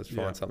work. Let's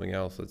find something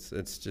else.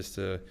 It's just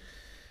a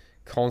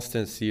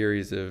constant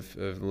series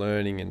of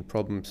learning and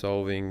problem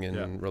solving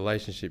and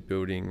relationship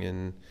building,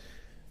 and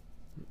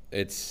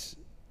I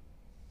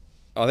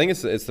think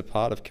it's the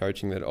part of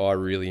coaching that I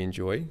really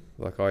enjoy.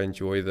 Like, I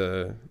enjoy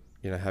the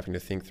having to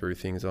think through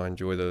things. I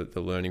enjoy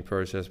the learning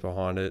process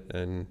behind it,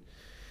 and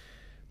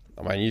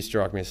I mean, you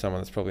strike me as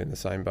someone that's probably in the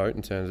same boat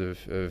in terms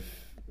of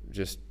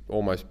just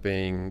almost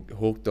being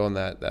hooked on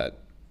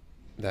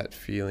that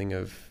feeling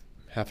of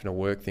having to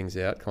work things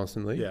out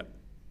constantly. Yeah.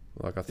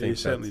 Like, I think you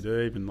certainly do.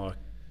 Even like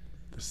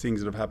the things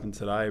that have happened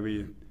today, where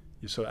you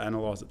sort of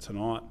analyse it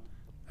tonight.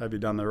 Have you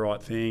done the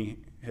right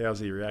thing? How's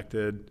he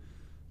reacted?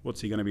 What's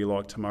he going to be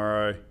like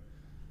tomorrow?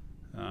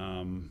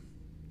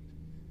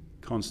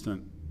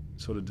 Constant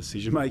sort of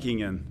decision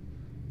making and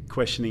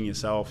questioning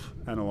yourself,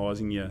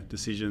 analysing your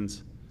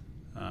decisions.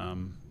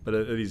 But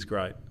it is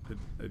great.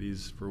 It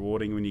is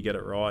rewarding when you get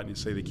it right and you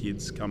see the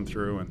kids come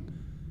through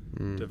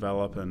and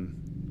develop, and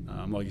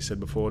like you said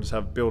before,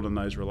 just building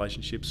those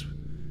relationships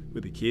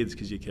with the kids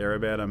because you care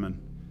about them, and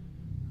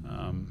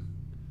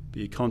but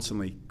you're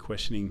constantly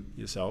questioning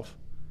yourself.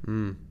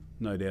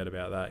 No doubt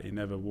about that. You're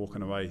never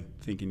walking away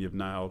thinking you've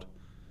nailed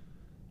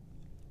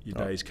your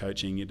day's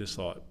coaching. You're just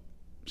like,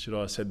 should I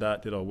have said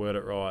that? Did I word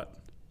it right?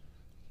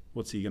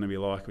 What's he going to be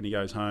like when he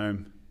goes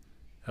home?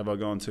 Have I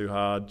gone too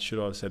hard? Should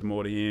I have said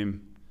more to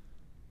him?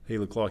 He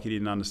looked like he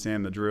didn't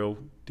understand the drill,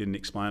 didn't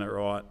explain it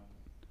right,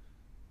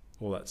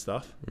 all that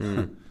stuff.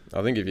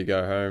 I think if you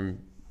go home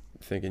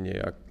thinking,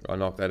 I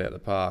knocked that out of the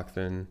park,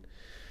 then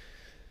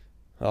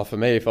for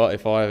me, if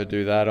I ever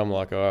do that, I'm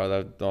like,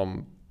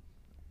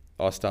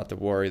 I start to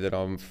worry that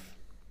am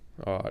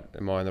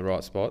I in the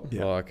right spot?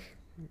 Yeah. Like,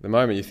 the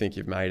moment you think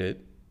you've made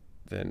it,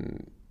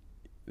 then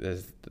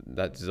there's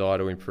that desire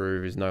to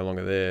improve is no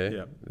longer there.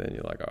 Yeah. Then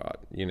you're like, all right,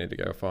 you need to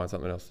go find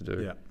something else to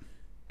do. Yeah.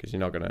 Because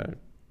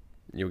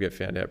you'll get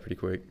found out pretty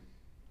quick.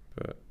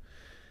 But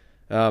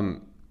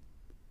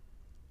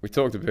we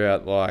talked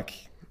about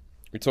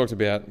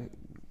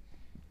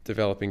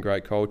developing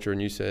great culture,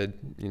 and you said,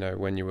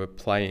 when you were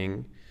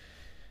playing,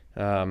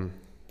 the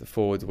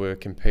forwards were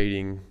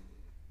competing,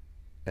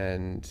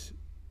 and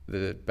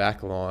the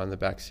back line, the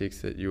back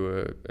six that you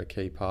were a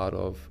key part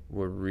of,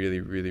 were really,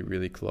 really,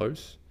 really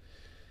close.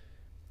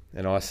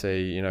 And I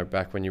see,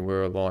 back when you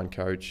were a line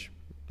coach,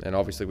 and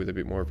obviously with a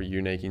bit more of a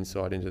unique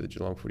insight into the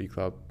Geelong Footy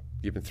Club,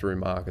 given through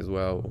Mark as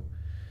well,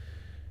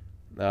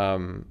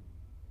 the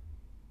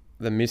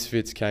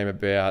misfits came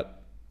about,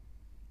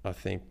 I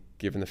think,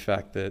 given the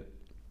fact that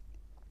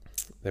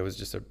there was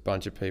just a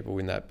bunch of people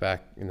in that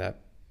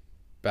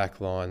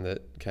back line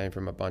that came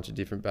from a bunch of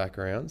different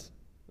backgrounds.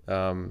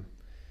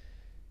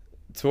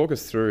 Talk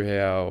us through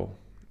how,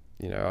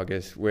 I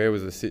guess, where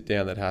was the sit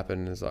down that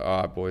happened? It's like,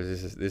 all right, boys,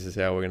 this is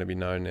how we're going to be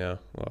known now.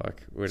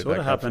 Like, where did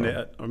that come from?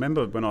 I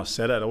remember when I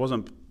said it, it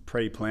wasn't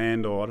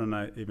pre-planned, or I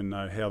don't even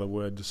know how the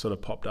word just sort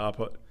of popped up.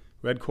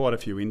 We had quite a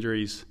few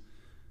injuries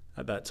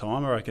at that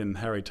time. I reckon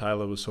Harry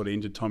Taylor was sort of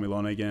injured, Tommy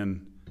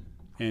Lonergan,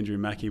 Andrew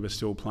Mackey was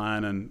still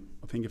playing, and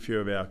I think a few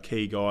of our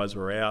key guys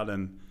were out,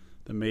 and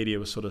the media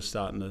was sort of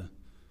starting to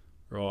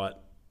write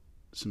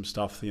some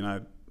stuff,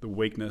 the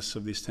weakness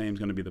of this team's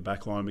going to be the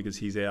back line because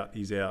he's out.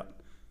 I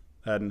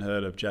hadn't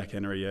heard of Jack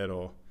Henry yet,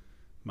 or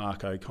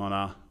Mark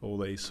O'Connor, all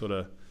these sort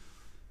of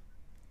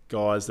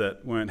guys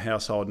that weren't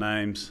household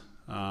names.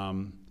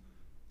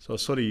 So I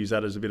sort of use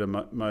that as a bit of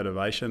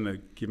motivation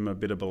to give them a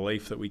bit of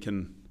belief that we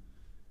can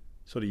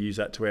sort of use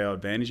that to our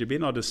advantage a bit.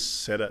 And I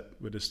just said it,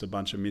 we're just a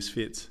bunch of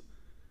misfits.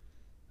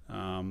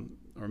 I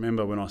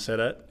remember when I said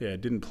it,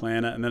 didn't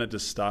plan it, and then it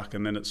just stuck,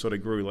 and then it sort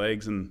of grew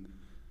legs. And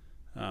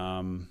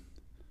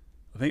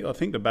I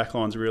think the back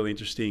line's really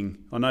interesting.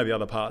 I know the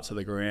other parts of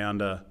the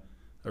ground are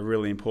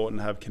really important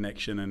to have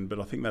connection,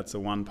 but I think that's the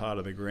one part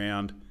of the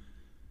ground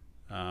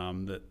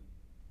that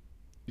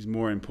is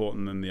more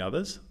important than the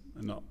others.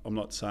 And I'm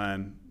not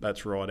saying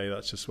that's right either.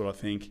 That's just what I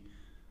think.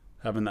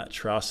 Having that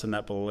trust and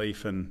that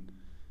belief, and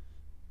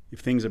if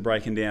things are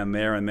breaking down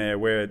there and there,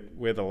 we're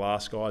the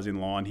last guys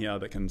in line here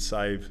that can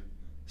save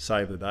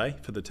the day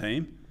for the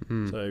team.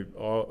 So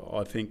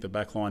I think the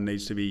back line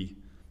needs to be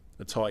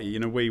a tight.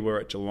 We were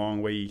at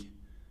Geelong. We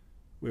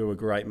were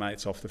great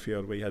mates off the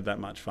field. We had that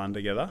much fun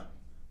together.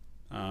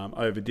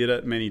 Overdid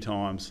it many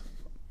times,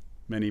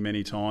 but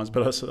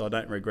I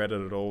don't regret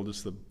it at all.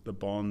 Just the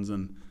bonds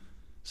and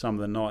some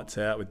of the nights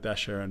out with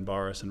Dasher and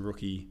Boris and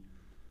Rookie,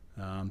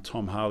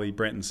 Tom Harley,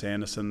 Brenton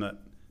Sanderson, that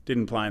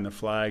didn't play in the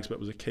flags but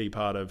was a key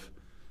part of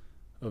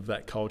of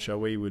that culture.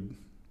 We would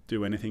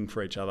do anything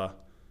for each other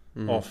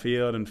off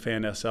field, and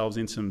found ourselves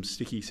in some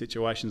sticky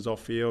situations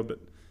off field, but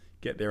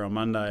get there on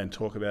Monday and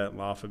talk about it,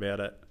 laugh about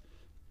it,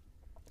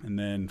 and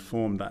then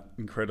formed that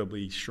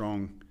incredibly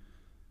strong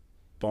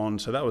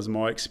bond. So that was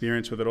my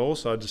experience with it all.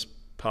 So just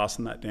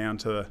passing that down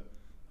to,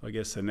 I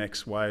guess, the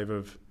next wave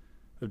of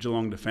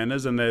Geelong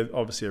defenders, and they're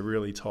obviously a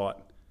really tight,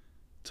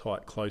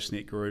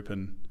 close-knit group,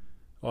 and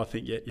I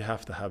think you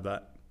have to have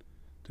that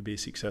to be a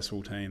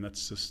successful team.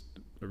 That's just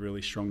a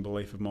really strong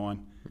belief of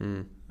mine.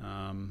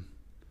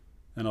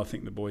 And I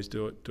think the boys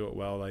do it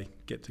well. They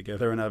get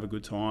together and have a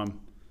good time,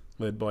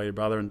 led by your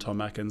brother and Tom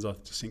Atkins. I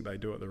just think they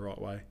do it the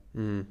right way.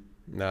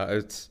 No,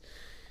 it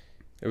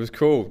was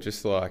cool.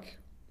 Just like,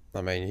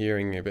 I mean,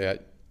 hearing about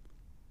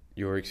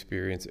your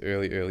experience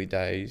early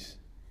days,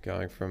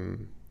 going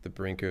from the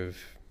brink of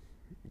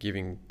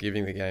giving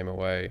the game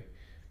away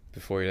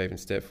before you'd even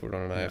step foot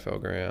on an AFL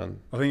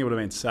ground. I think it would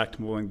have been sacked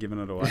more than giving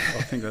it away.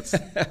 I think that's.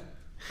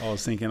 I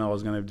was thinking I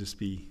was going to just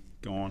be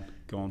gone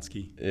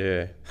ski.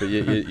 Yeah, but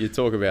you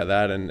talk about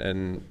that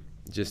and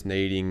just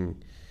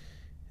needing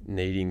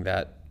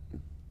that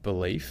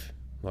belief,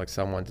 like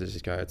someone to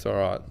just go, it's all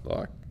right,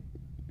 like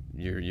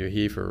you're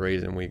here for a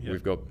reason.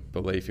 We've got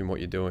belief in what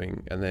you're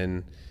doing, and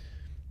then,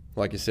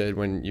 like you said,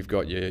 when you've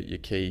got your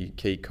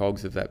key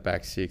cogs of that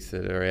back six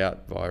that are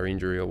out via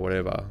injury or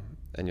whatever,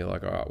 and you're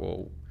like, all right,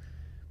 well,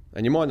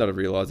 and you might not have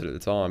realised it at the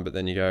time, but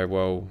then you go,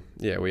 well,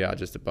 yeah, we are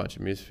just a bunch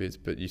of misfits.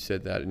 But you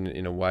said that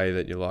in a way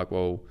that you're like,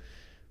 well,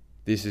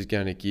 this is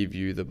going to give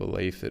you the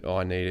belief that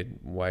I needed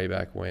way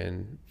back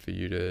when for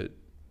you to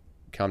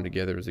come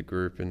together as a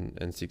group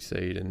and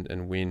succeed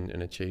and win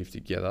and achieve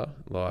together.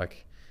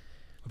 Like,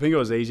 I think it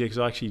was easier because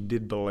I actually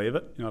did believe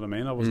it. You know what I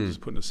mean? I wasn't just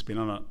putting a spin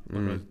on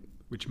it,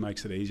 which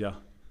makes it easier.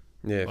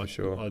 Yeah, for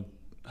sure. I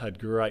had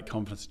great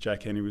confidence that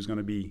Jack Henry was going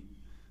to be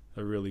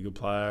a really good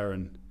player,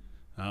 and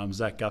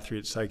Zach Guthrie,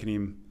 it's taken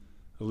him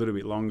a little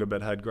bit longer,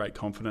 but had great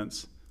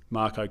confidence.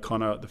 Mark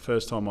O'Connor, the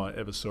first time I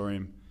ever saw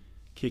him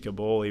kick a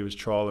ball, he was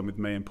trialling with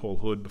me and Paul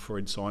Hood before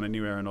he'd sign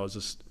anywhere, and I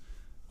just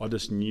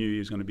knew he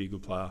was going to be a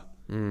good player.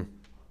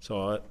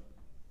 So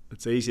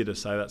it's easier to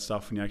say that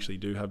stuff when you actually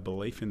do have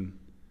belief in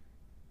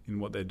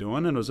what they're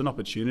doing, and it was an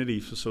opportunity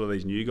for sort of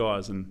these new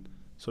guys, and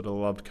sort of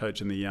loved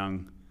coaching the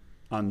young,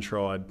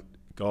 untried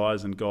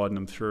guys and guiding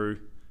them through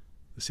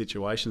the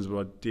situations. But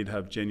I did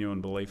have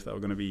genuine belief they were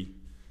going to be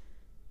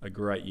a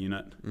great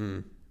unit,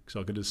 because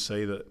I could just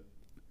see that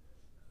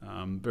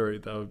there were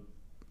a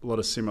lot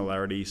of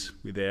similarities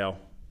with our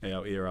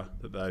era,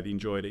 that they'd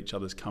enjoyed each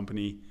other's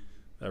company,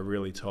 they were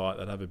really tight,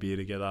 they'd have a beer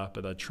together,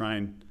 but they'd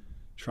train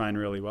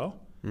really well,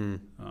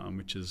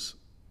 which is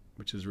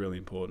really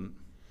important.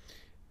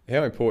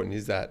 How important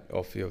is that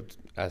off-field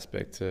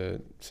aspect to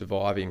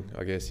surviving,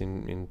 I guess,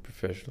 in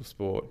professional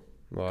sport?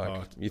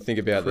 Like, you think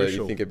about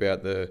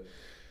the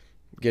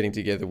getting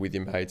together with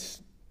your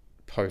mates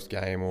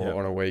post-game or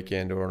on a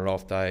weekend or on an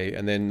off day,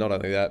 and then not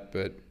only that,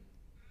 but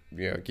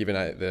given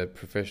the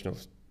professional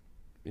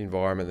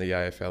environment the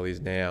AFL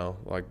is now,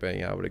 like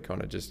being able to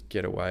kind of just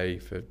get away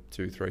for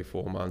 2, 3,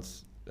 4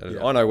 months.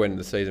 I know when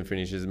the season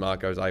finishes,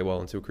 Mark goes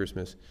AWOL until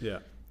Christmas. Yeah.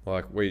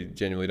 Like, we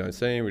genuinely don't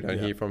see him, we don't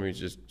hear from him. He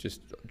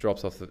just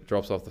drops off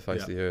the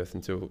face of the earth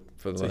until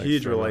for the next. It's a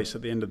huge release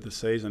at the end of the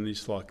season.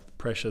 It's like the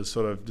pressure's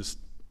sort of just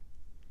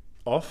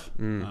off,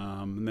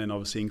 and then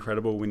obviously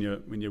incredible when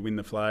you win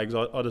the flags.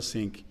 I just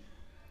think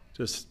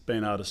just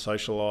being able to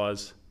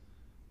socialise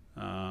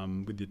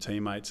with your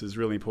teammates is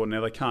really important.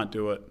 Now, they can't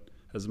do it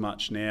as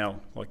much now,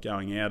 like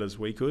going out, as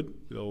we could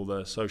with all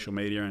the social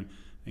media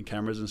and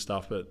cameras and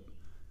stuff, but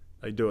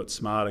they do it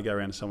smarter, go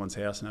around to someone's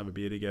house and have a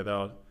beer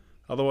together.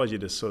 Otherwise, you're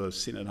just sort of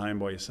sitting at home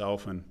by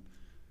yourself and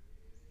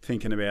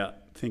thinking about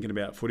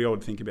footy. I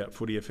would think about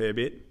footy a fair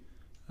bit.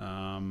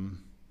 I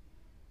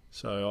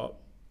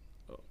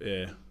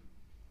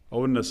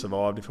wouldn't have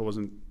survived if I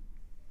wasn't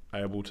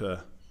able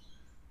to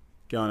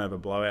go and have a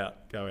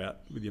blowout, go out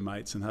with your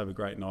mates and have a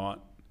great night.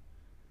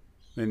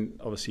 Then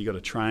obviously you got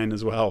to train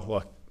as well,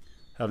 like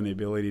having the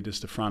ability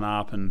just to front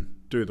up and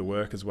do the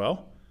work as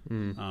well.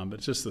 But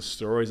it's just the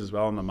stories as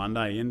well. On the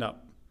Monday, you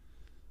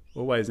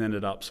always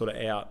ended up sort of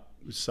out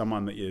with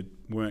someone that you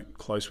weren't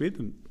close with,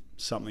 and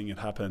something had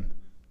happened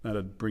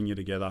that'd bring you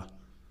together.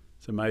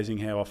 It's amazing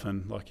how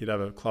often, like, you'd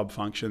have a club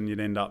function, you'd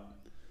end up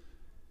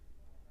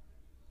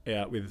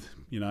out with,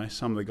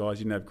 some of the guys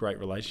you didn't have great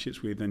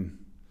relationships with, and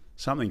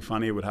something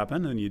funny would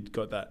happen, and you'd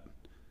got that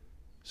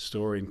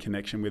story and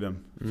connection with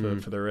them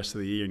for the rest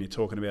of the year, and you're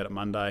talking about it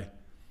Monday,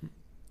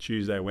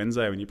 Tuesday,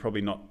 Wednesday, when you're probably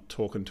not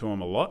talking to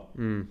them a lot.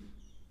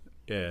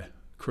 Yeah,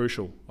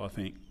 crucial, I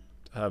think,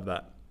 to have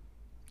that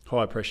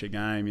high pressure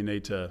game. You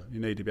need to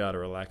be able to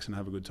relax and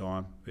have a good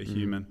time. They're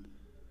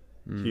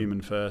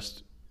human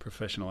first,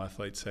 professional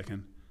athlete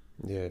second.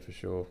 Yeah, for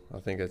sure. I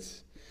think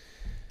it's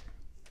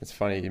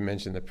funny you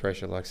mentioned the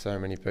pressure. Like, so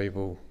many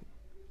people,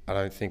 I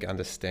don't think,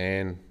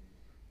 understand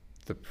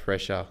the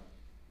pressure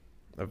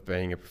of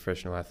being a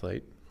professional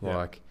athlete.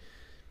 Like,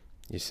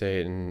 you see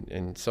it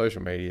in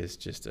social media. It's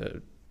just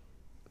it's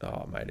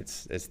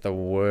the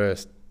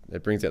worst.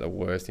 It brings out the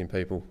worst in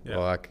people.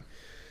 Like,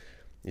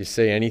 you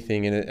see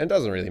anything in it, and it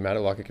doesn't really matter.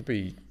 Like, it could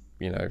be,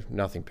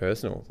 nothing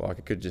personal. Like,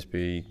 it could just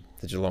be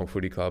the Geelong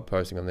Footy Club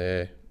posting on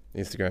their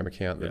Instagram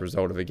account the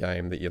result of a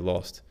game that you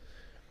lost,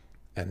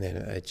 and then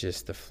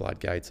the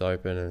floodgates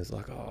open, and it's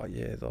like, oh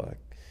yeah, like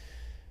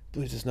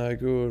Blues is no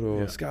good,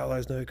 or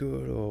Scarlett's no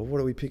good, or what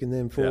are we picking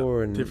them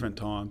for? And different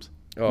times.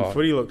 And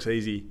footy looks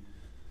easy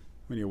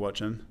when you're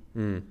watching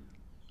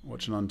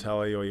on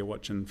telly, or you're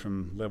watching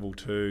from level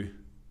 2. You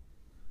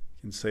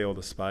can see all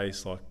the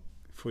space. Like,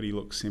 footy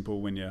looks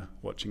simple when you're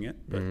watching it,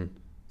 but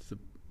it's a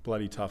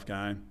bloody tough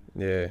game.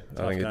 Yeah,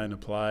 tough game to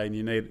play, and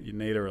you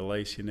need a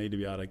release. You need to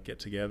be able to get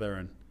together,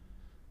 and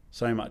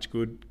so much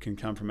good can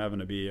come from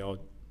having a beer. I'm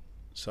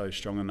so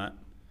strong in that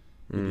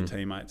with your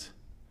teammates.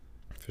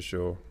 For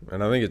sure.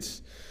 And I think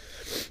it's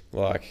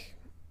like,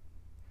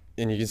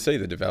 and you can see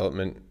the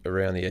development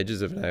around the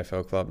edges of an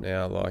AFL club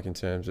now, like in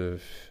terms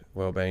of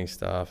wellbeing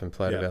staff and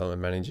player development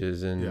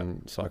managers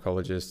and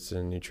psychologists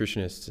and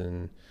nutritionists,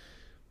 and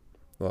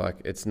like,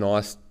 it's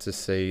nice to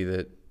see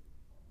that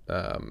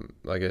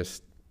I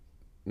guess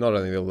not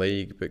only the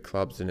league but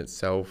clubs in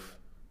itself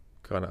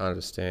kind of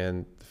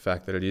understand the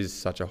fact that it is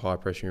such a high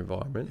pressure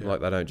environment.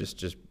 Like, they don't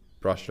just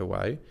brush it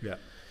away.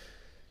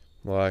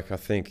 Like, I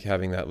think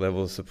having that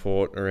level of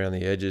support around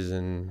the edges,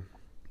 and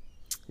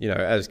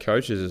as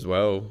coaches as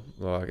well,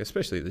 like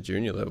especially at the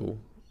junior level,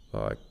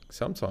 like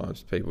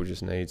sometimes people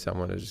just need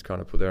someone to just kind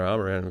of put their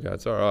arm around them and go,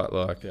 it's all right,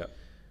 like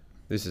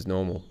this is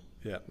normal.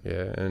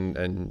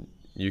 And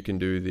you can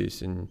do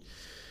this, and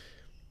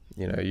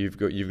you've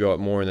got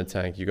more in the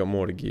tank, you've got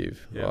more to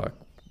give. Like,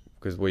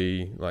 because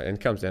and it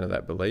comes down to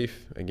that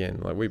belief again.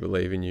 Like, we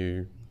believe in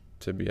you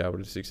to be able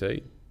to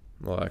succeed.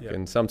 Like,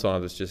 and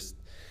sometimes it's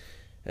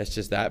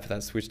just that, for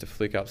that switch to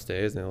flick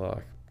upstairs, and they're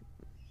like,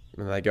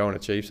 and they go and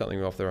achieve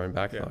something off their own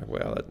back. Like,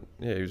 wow,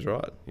 he was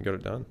right. You got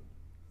it done.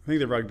 I think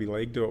the rugby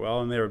league do it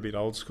well, and they're a bit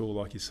old school,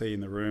 like you see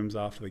in the rooms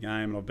after the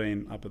game. And I've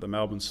been up at the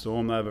Melbourne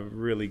Storm. They have a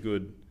really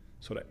good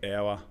sort of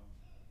hour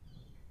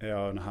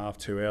and a half,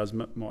 2 hours.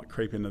 Might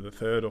creep into the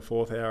third or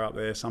fourth hour up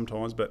there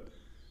sometimes, but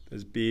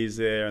there's beers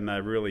there, and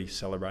they're really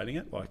celebrating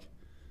it. Like,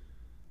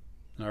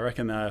 and I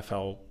reckon the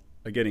AFL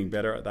are getting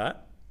better at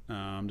that.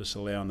 Just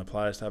allowing the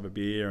players to have a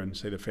beer and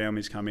see the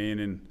families come in,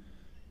 and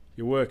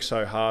you work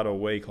so hard all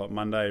week, like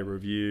Monday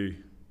review,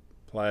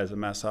 players a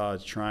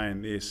massage,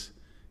 train this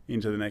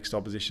into the next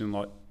opposition,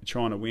 like you're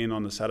trying to win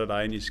on the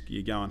Saturday, and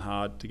you're going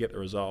hard to get the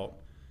result.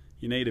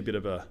 You need a bit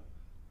of a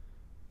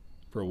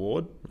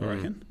reward, I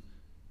reckon,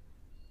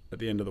 at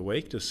the end of the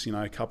week. Just,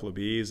 a couple of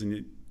beers,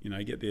 and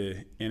you get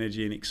the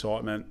energy and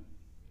excitement.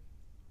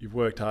 You've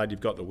worked hard,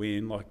 you've got the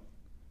win, like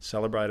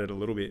celebrate it a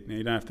little bit. Now,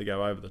 you don't have to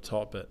go over the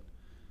top, but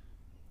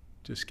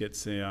just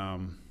gets the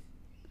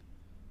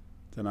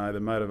the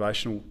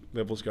motivational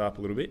levels go up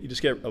a little bit. You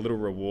just get a little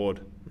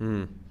reward. So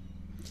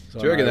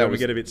do you reckon that we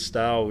get a bit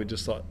stale with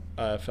just like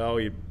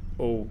AFL, you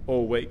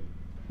all week,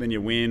 then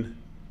you win,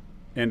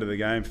 end of the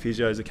game,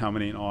 physios are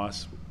coming in,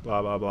 ice,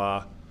 blah blah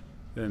blah,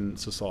 then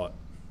it's just like,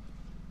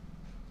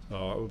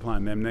 oh, we're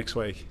playing them next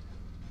week.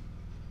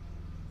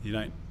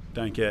 You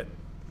don't get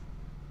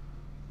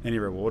any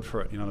reward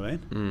for it. You know what I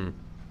mean?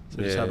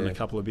 So just having a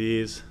couple of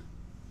beers.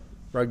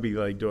 Rugby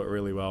league do it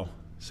really well.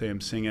 See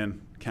them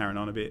singing, carrying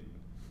on a bit.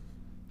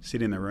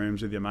 Sit in the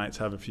rooms with your mates,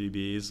 have a few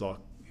beers. Like,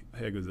 how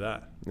good is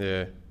that?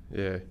 Yeah.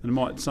 And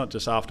it's not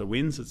just after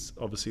wins, it's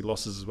obviously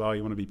losses as well.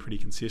 You want to be pretty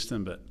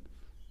consistent, but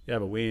you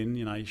have a win,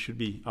 you should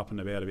be up and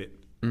about a bit.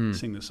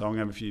 Sing the song,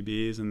 have a few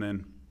beers, and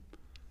then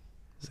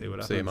see what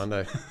happens. See you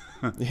Monday.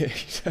 Yeah,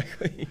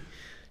 exactly.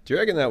 Do you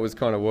reckon that was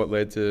kind of what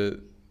led to,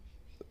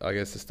 I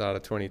guess, the start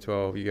of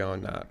 2012? You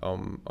going, nah,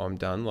 I'm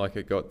done. Like,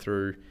 it got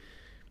through.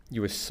 You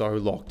were so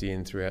locked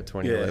in throughout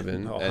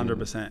 2011. Yeah,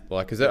 100%.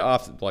 Like, because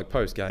after, like,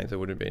 post games, there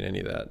wouldn't have been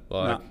any of that.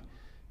 Like,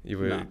 you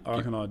were. I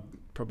reckon I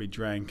probably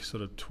drank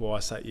sort of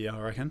twice that year. I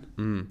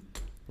reckon.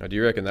 Now, do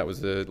you reckon that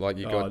was the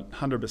got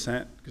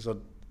 100%? Because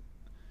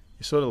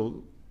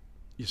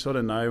you sort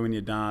of know when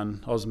you're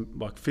done. I was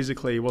like,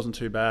 physically, it wasn't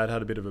too bad.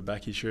 Had a bit of a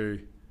back issue.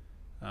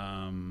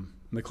 And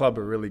the club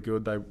were really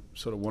good. They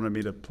sort of wanted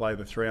me to play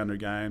the 300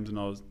 games,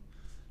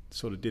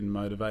 and didn't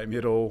motivate me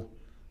at all.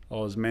 I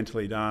was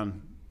mentally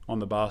done. On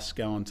the bus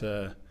going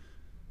to,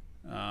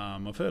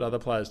 I've heard other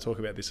players talk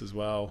about this as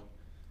well.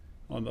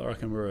 I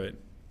reckon we were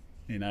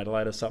in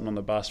Adelaide or something on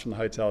the bus from the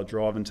hotel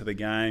driving to the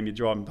game. You're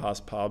driving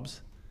past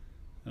pubs,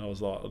 and I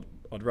was like,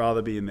 I'd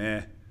rather be in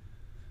there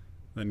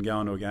than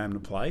going to a game to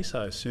play.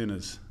 So as soon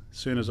as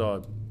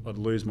I'd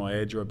lose my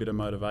edge or a bit of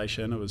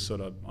motivation, it was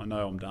sort of, I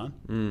know I'm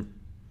done.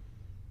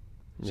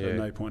 So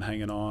no point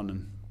hanging on,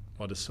 and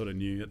I just sort of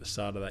knew at the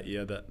start of that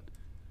year that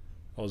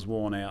I was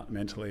worn out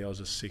mentally. I was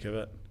just sick of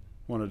it.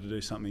 Wanted to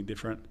do something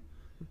different.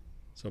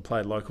 So I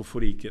played local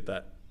footy,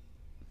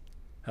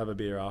 have a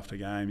beer after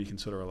game, you can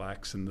sort of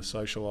relax, and the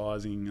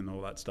socialising and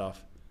all that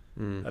stuff.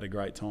 Had a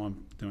great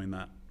time doing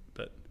that,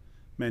 but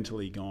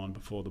mentally gone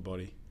before the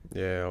body.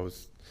 Yeah, I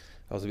was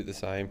a bit the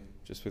same,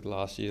 just with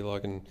last year.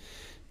 Like, in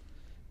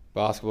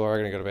basketball, I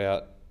reckon I got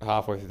about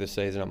halfway through the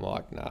season, I'm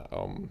like, nah,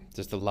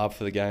 just the love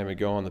for the game had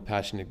gone, the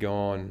passion had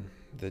gone,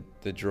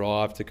 the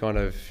drive to kind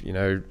of,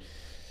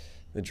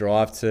 the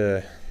drive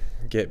to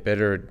get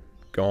better had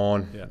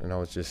gone. Yeah. And I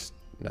was just,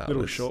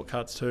 little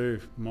shortcuts too.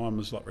 Mine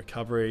was like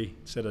recovery.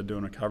 Instead of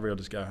doing recovery, I'll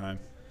just go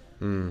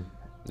home.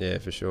 Yeah,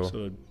 for sure.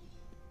 Sort of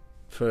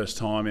first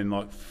time in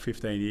like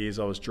 15 years,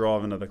 I was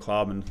driving to the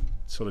club and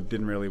sort of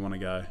didn't really want to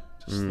go.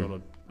 Just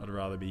thought I'd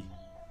rather be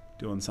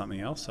doing something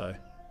else. So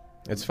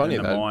it's funny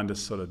that the mind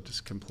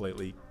just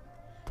completely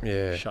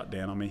shut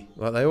down on me.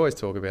 Like they always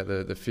talk about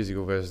the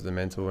physical versus the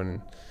mental,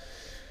 and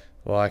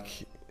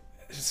like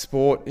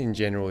sport in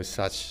general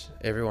is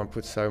everyone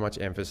puts so much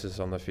emphasis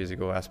on the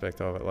physical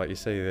aspect of it. Like you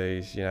see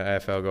these,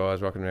 AFL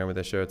guys rocking around with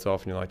their shirts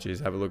off and you're like,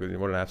 geez, have a look at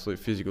what an absolute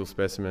physical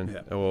specimen.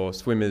 Yeah. Or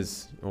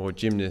swimmers or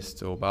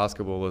gymnasts or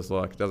basketballers,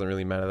 like it doesn't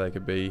really matter. They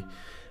could be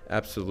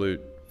absolute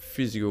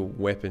physical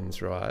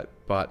weapons, right?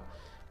 But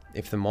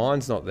if the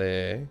mind's not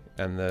there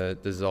and the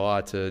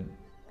desire to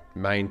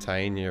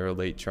maintain your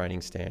elite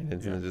training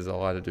standards and the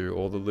desire to do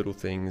all the little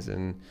things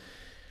and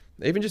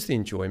even just the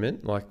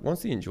enjoyment, like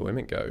once the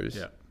enjoyment goes,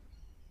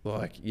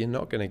 like you're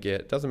not going to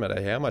get, doesn't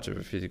matter how much of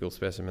a physical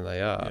specimen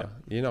they are,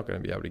 you're not going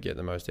to be able to get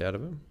the most out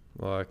of them.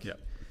 Like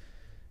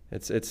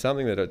it's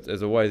something that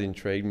has always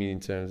intrigued me in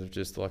terms of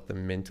just like the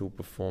mental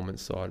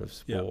performance side of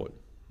sport.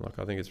 Like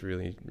I think it's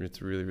really,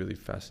 really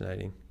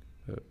fascinating.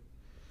 But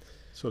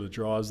sort of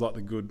drives like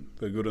the good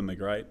and the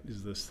great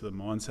is this the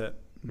mindset,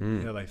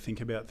 how they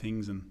think about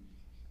things and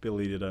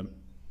ability to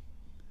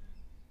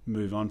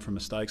move on from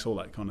mistakes, all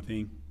that kind of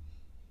thing.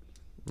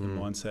 The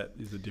mindset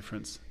is the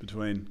difference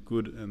between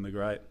good and the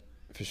great.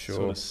 For sure.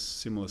 Sort of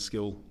similar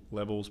skill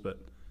levels, but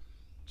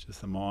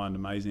just the mind,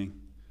 amazing.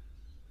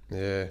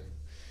 Yeah.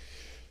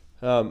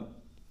 We'll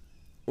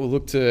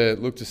look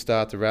to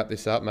start to wrap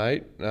this up,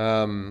 mate.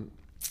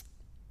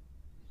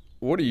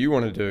 What do you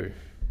want to do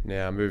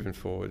now moving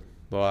forward?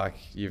 Like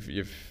you've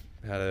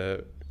had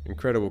an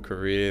incredible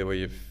career where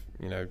you've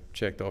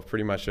checked off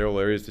pretty much all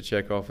there is to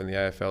check off in the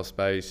AFL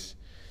space.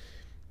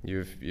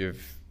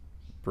 You've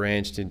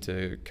branched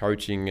into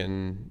coaching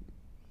and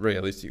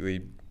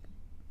realistically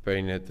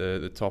been at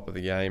the top of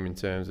the game in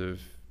terms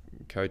of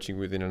coaching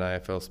within an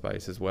AFL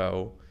space as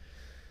well.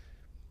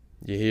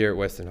 You're here at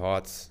Western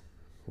Heights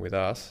with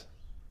us.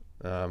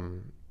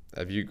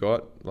 Have you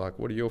got, like,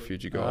 what are your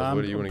future goals?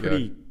 Where do you want to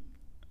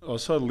go? I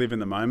sort of live in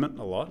the moment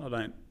a lot. I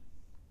don't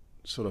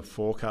sort of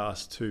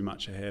forecast too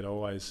much ahead. I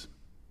always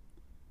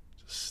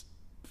just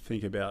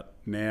think about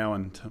now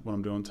and what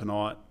I'm doing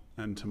tonight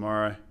and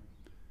tomorrow.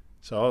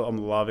 So I'm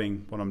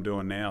loving what I'm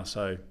doing now.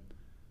 So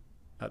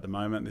at the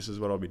moment, this is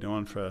what I'll be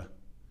doing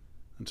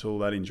until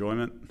that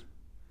enjoyment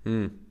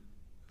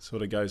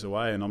sort of goes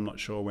away. And I'm not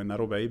sure when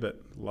that'll be,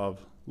 but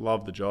love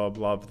the job,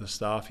 love the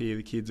staff here.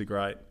 The kids are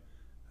great.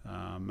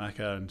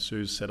 Macca and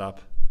Sue's set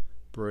up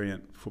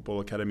brilliant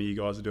football academy. You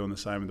guys are doing the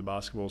same with the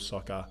basketball,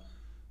 soccer.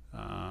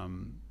 I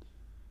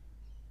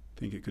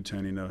think it could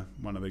turn into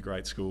one of the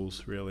great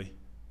schools, really.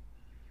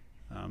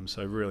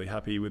 So really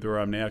happy with where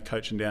I'm now,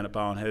 coaching down at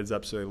Barwon Heads.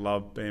 Absolutely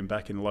love being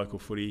back in local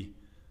footy.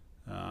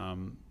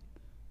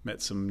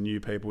 Met some new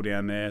people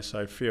down there,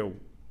 so feel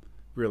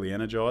really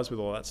energised with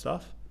all that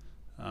stuff.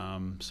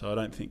 So I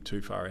don't think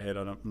too far ahead.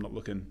 I'm not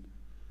looking,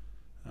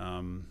 I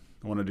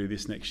want to do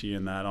this next year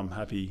and that. I'm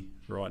happy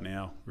right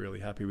now, really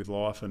happy with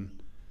life, and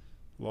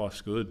life's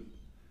good.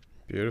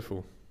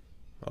 Beautiful.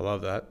 I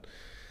love that.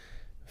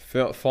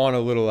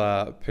 Final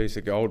little piece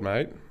of gold,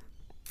 mate.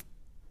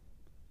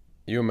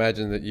 You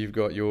imagine that you've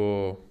got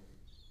your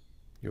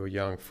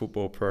young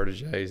football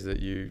proteges that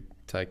you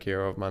take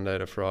care of Monday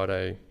to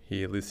Friday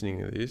here listening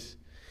to this.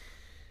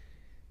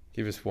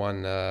 Give us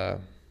one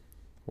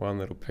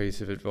little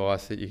piece of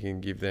advice that you can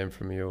give them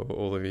from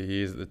all of your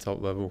years at the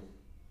top level.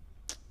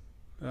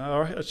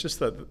 It's just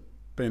that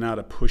being able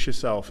to push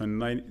yourself,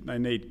 and they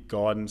need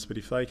guidance, but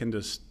if they can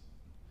just,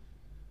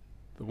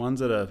 the ones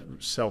that are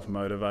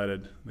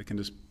self-motivated, they can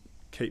just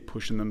keep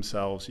pushing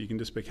themselves, you can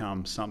just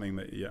become something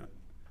that you're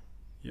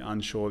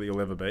unsure that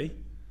you'll ever be.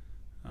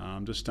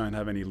 Just don't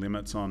have any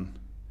limits on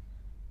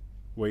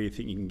where you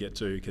think you can get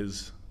to,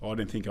 because I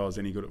didn't think I was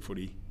any good at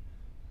footy.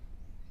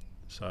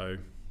 So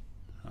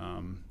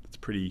it's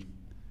pretty,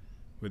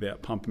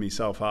 without pumping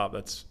myself up,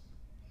 that's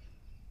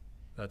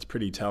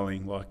pretty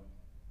telling. Like,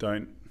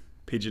 don't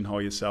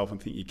pigeonhole yourself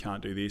and think you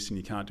can't do this and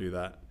you can't do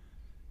that.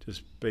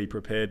 Just be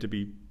prepared to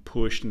be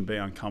pushed and be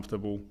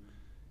uncomfortable,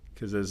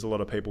 because there's a lot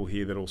of people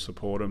here that will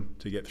support them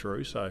to get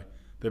through. So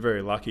they're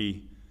very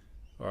lucky,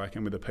 I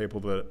reckon, with the people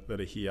that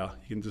are here.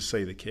 You can just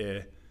see the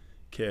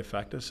care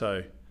factor.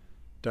 So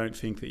don't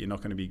think that you're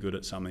not going to be good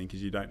at something,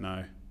 because you don't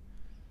know.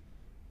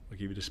 Like,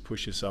 if you just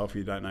push yourself,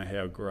 you don't know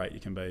how great you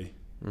can be.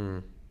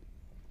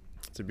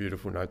 It's a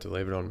beautiful note to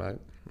leave it on, mate.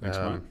 Thanks,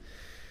 mate.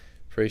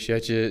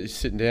 Appreciate you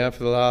sitting down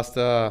for the last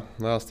hour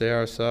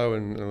or so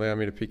and allowing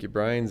me to pick your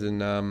brains. And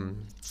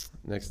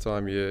next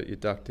time you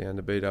duck down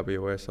to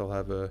BWS, I'll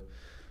have a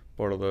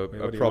bottle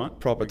of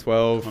proper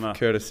 12,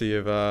 courtesy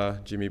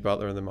of Jimmy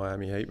Butler and the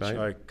Miami Heat, mate.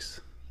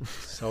 Jokes.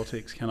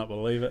 Celtics, cannot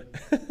believe it.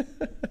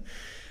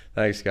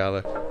 Thanks,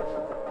 Scarlett.